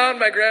finally found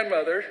my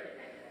grandmother,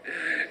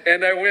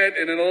 and I went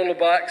in a little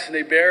box, and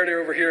they buried her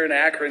over here in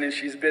Akron, and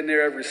she's been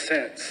there ever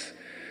since.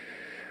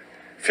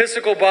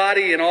 Physical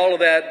body and all of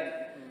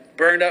that,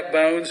 burned up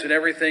bones and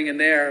everything in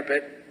there,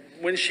 but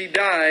when she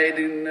died,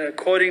 and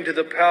according to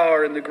the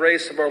power and the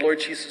grace of our Lord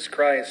Jesus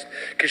Christ,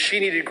 because she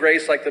needed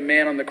grace like the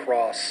man on the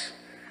cross.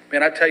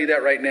 Man, I tell you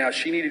that right now.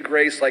 She needed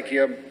grace like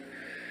him.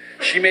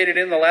 She made it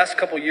in the last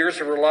couple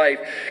years of her life.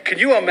 Can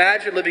you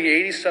imagine living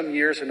 80-some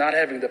years and not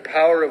having the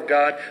power of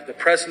God, the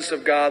presence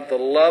of God, the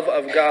love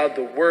of God,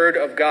 the word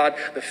of God,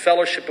 the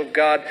fellowship of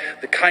God,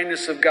 the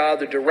kindness of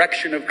God, the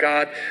direction of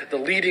God, the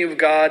leading of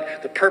God,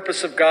 the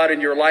purpose of God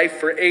in your life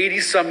for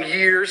 80-some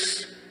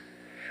years?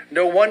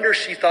 No wonder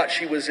she thought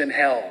she was in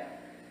hell.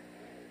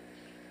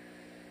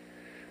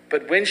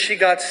 But when she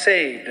got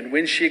saved and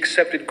when she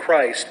accepted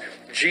Christ,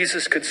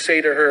 Jesus could say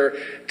to her,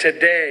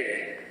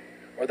 today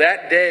or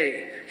that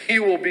day,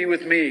 you will be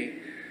with me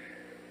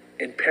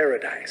in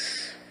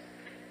paradise.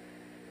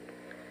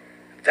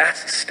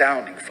 That's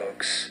astounding,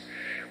 folks.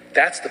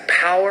 That's the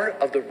power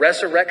of the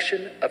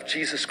resurrection of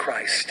Jesus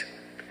Christ.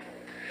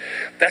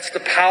 That's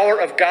the power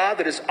of God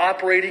that is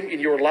operating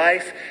in your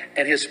life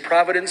and his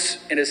providence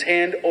and his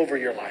hand over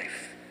your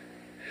life.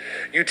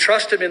 You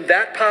trust him in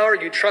that power.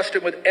 You trust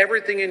him with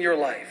everything in your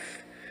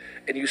life.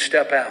 And you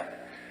step out.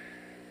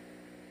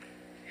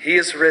 He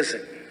is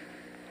risen.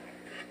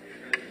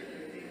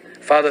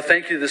 Father,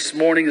 thank you this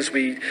morning as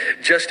we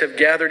just have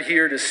gathered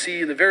here to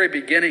see in the very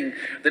beginning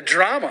the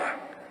drama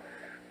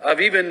of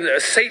even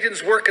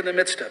Satan's work in the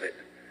midst of it.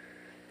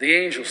 The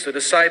angels, the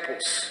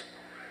disciples,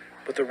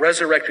 but the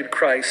resurrected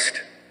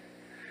Christ.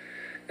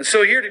 And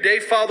so here today,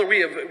 Father,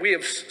 we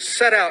have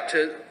set out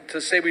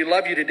to say we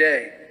love you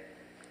today,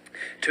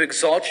 to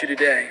exalt you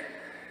today.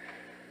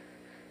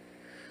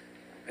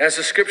 As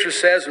the scripture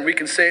says, and we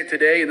can say it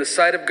today, in the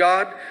sight of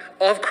God,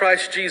 of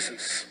Christ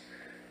Jesus,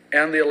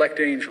 and the elect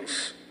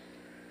angels.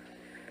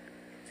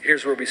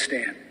 Here's where we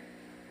stand.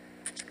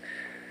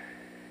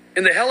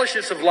 In the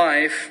hellishness of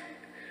life,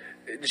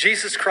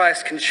 Jesus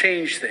Christ can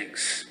change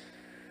things.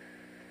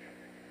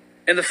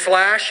 In the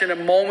flash, in a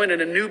moment,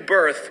 in a new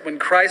birth, when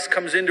Christ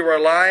comes into our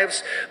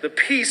lives, the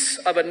peace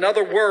of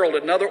another world,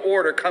 another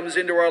order comes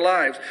into our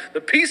lives.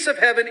 The peace of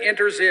heaven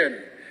enters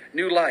in,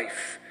 new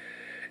life.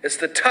 It's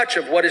the touch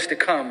of what is to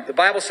come. The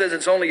Bible says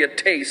it's only a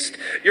taste.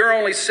 You're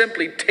only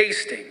simply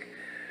tasting.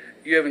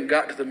 You haven't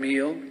got to the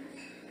meal.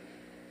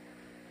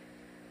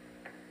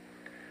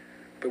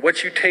 But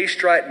what you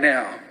taste right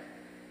now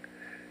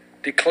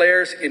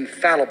declares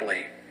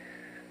infallibly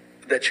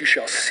that you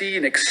shall see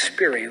and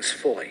experience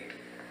fully.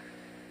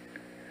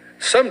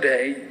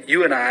 Someday,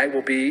 you and I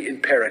will be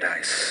in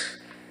paradise.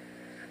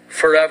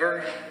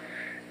 Forever,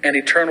 an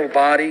eternal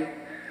body,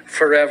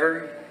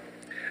 forever,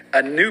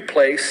 a new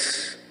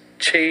place,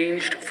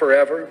 changed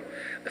forever,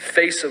 the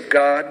face of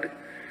God,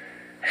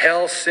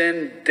 hell,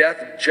 sin,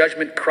 death,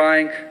 judgment,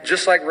 crying,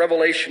 just like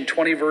Revelation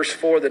 20 verse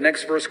 4. The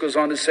next verse goes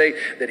on to say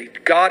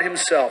that God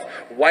himself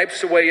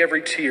wipes away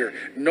every tear.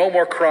 No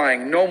more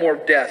crying, no more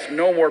death,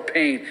 no more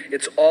pain.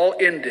 It's all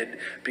ended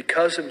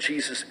because of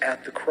Jesus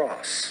at the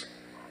cross.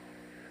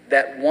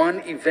 That one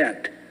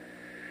event.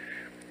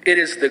 It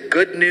is the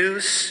good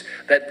news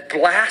that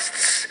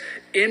blasts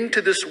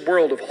into this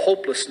world of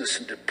hopelessness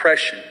and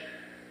depression,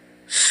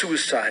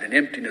 suicide and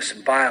emptiness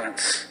and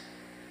violence.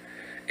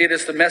 It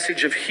is the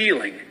message of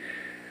healing,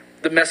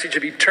 the message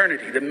of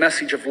eternity, the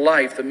message of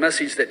life, the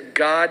message that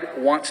God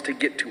wants to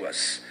get to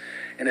us.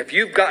 And if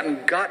you've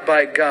gotten got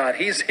by God,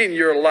 he's in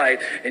your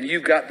life, and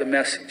you've got the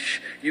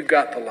message. You've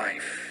got the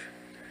life.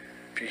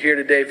 If you're here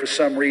today for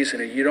some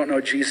reason and you don't know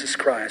Jesus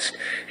Christ,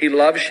 he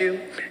loves you,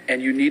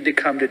 and you need to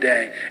come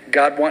today.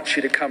 God wants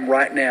you to come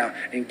right now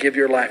and give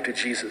your life to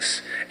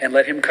Jesus and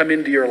let him come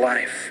into your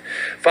life.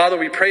 Father,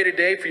 we pray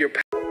today for your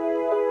power.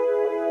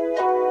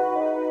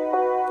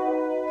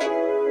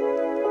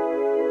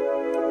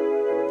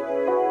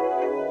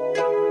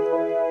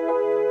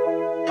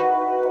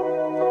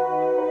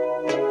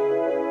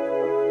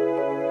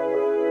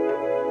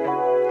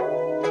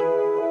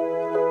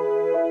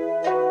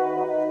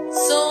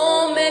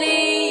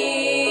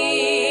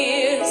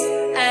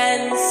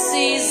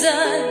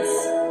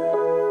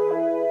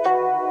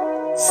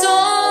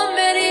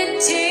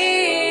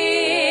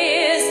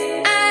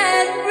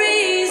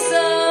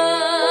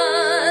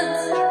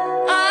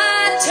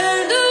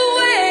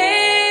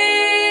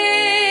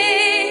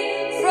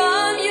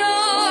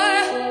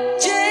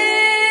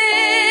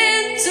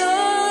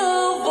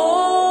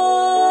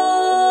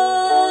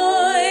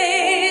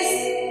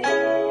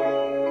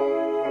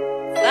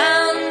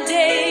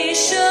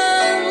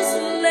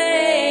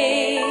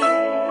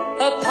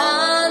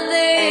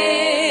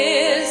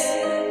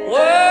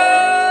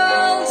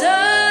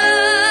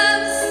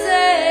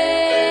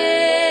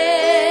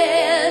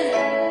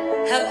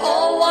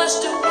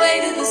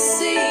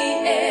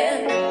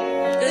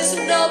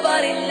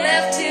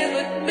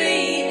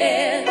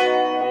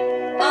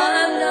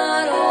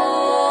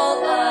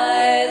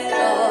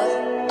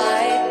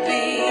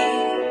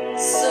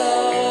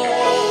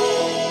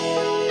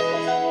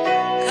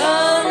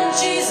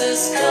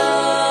 Jesus,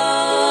 come.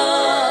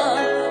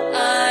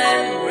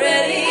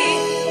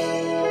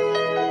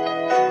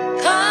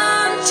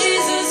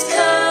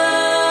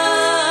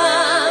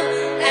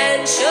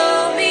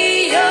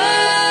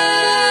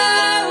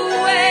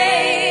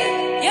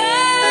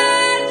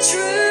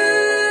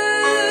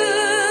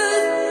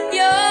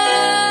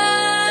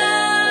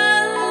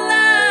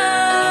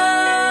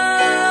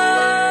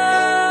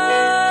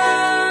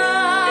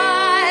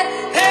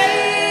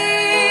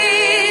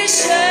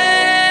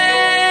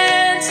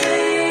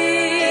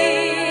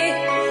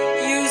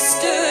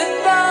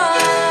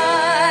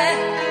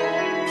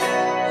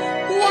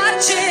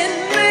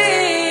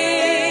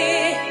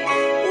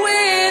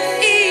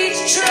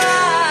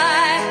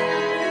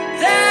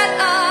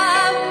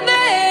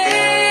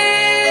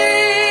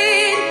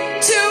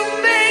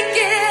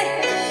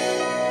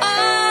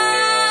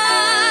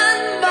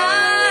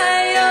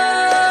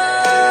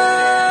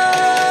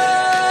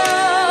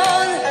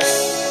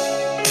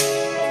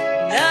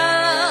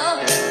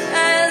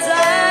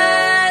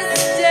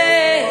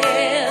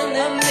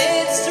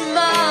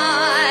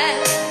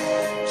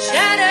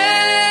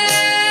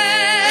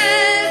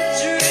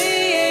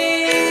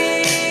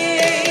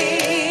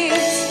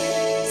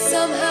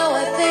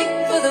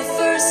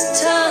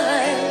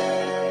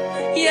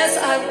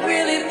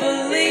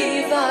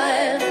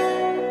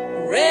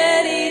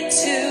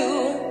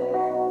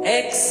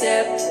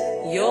 except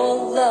your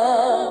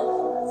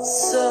love.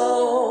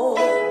 So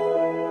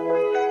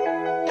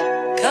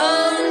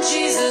come,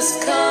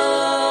 Jesus,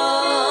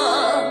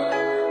 come,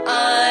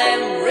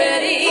 I'm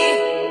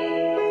ready.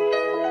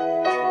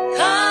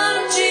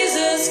 Come,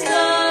 Jesus,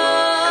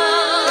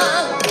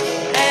 come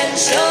and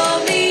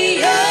show me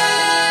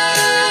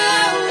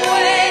your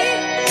way,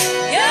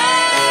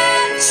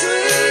 your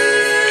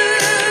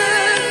truth,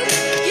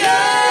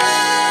 your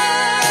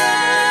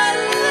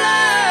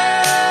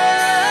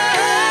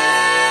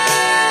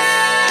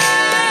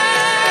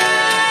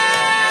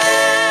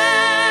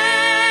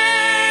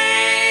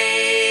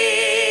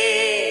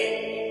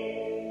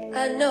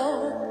I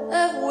know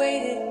I've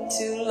waited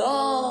too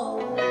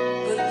long,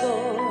 but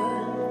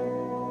Lord,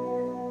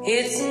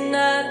 it's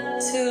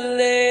not too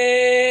late.